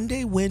on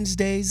Monday,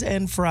 Wednesdays,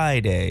 and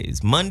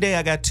Fridays. Monday,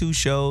 I got 2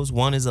 shows.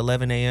 One is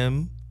 11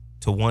 a.m.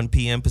 to 1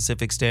 p.m.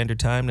 Pacific Standard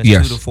Time. That's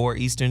 2 to 4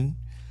 Eastern.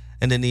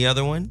 And then the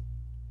other one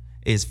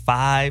is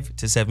 5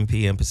 to 7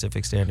 p.m.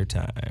 Pacific Standard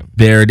Time.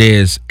 There it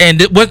is.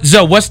 And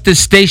what's the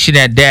station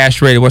at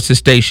Dash Radio? What's the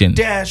station?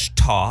 Dash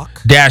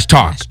Talk. Dash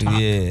Talk.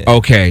 Yeah.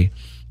 Okay.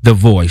 The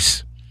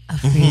voice.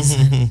 It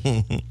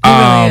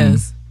really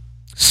is.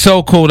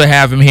 So cool to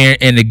have him here.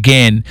 And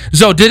again,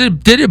 Zoe,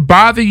 did it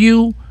bother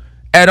you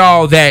at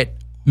all that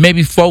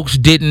maybe folks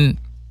didn't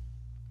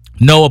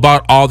know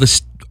about all the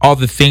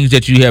things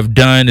that you have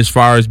done as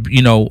far as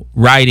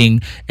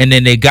writing, and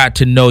then they got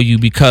to know you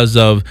because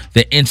of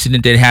the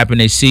incident that happened?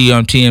 They see you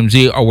on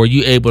TMZ, or were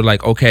you able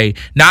to okay,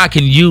 now I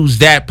can use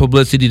that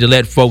publicity to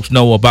let folks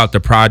know about the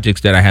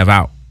projects that I have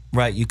out?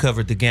 Right, you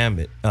covered the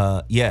gambit.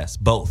 Yes,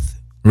 both.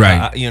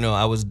 Right.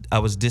 I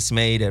was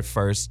dismayed at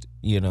first,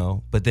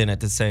 but then at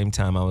the same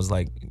time I was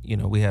like,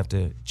 we have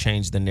to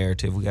change the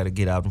narrative. We got to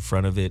get out in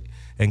front of it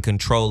and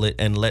control it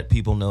and let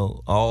people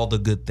know all the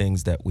good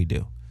things that we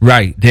do.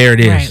 Right. There it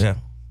is. Right. Yeah.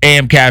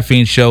 AM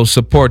Caffeine Show.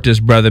 Support this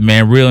brother,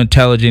 man. Real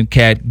intelligent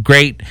cat.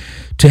 Great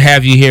to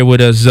have you here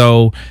with us,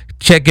 Zoe.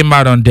 Check him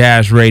out on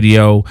Dash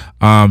Radio.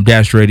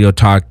 Dash Radio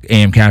Talk,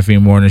 AM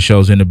Caffeine Morning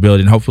Shows in the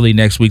building. Hopefully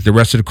next week the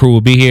rest of the crew will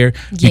be here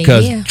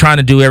because trying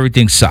to do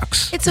everything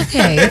sucks. It's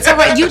okay. It's all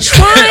right. You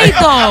tried,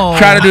 though.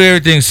 Try to do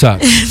everything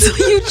sucks. So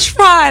you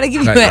tried. I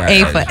give you an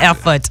A for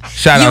effort.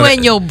 You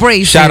and your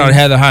braces. Shout out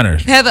Heather Hunter.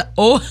 Heather,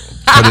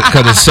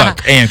 because it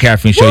sucked. AM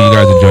Caffeine Show. You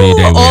guys enjoy your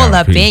day. All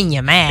up in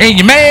your mouth. In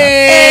your mouth.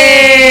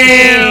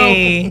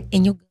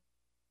 In your